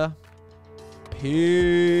love you.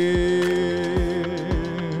 Peace.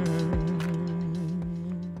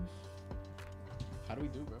 How do we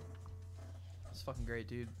do, bro? That's fucking great,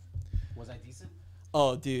 dude. Was I decent?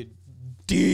 Oh, dude.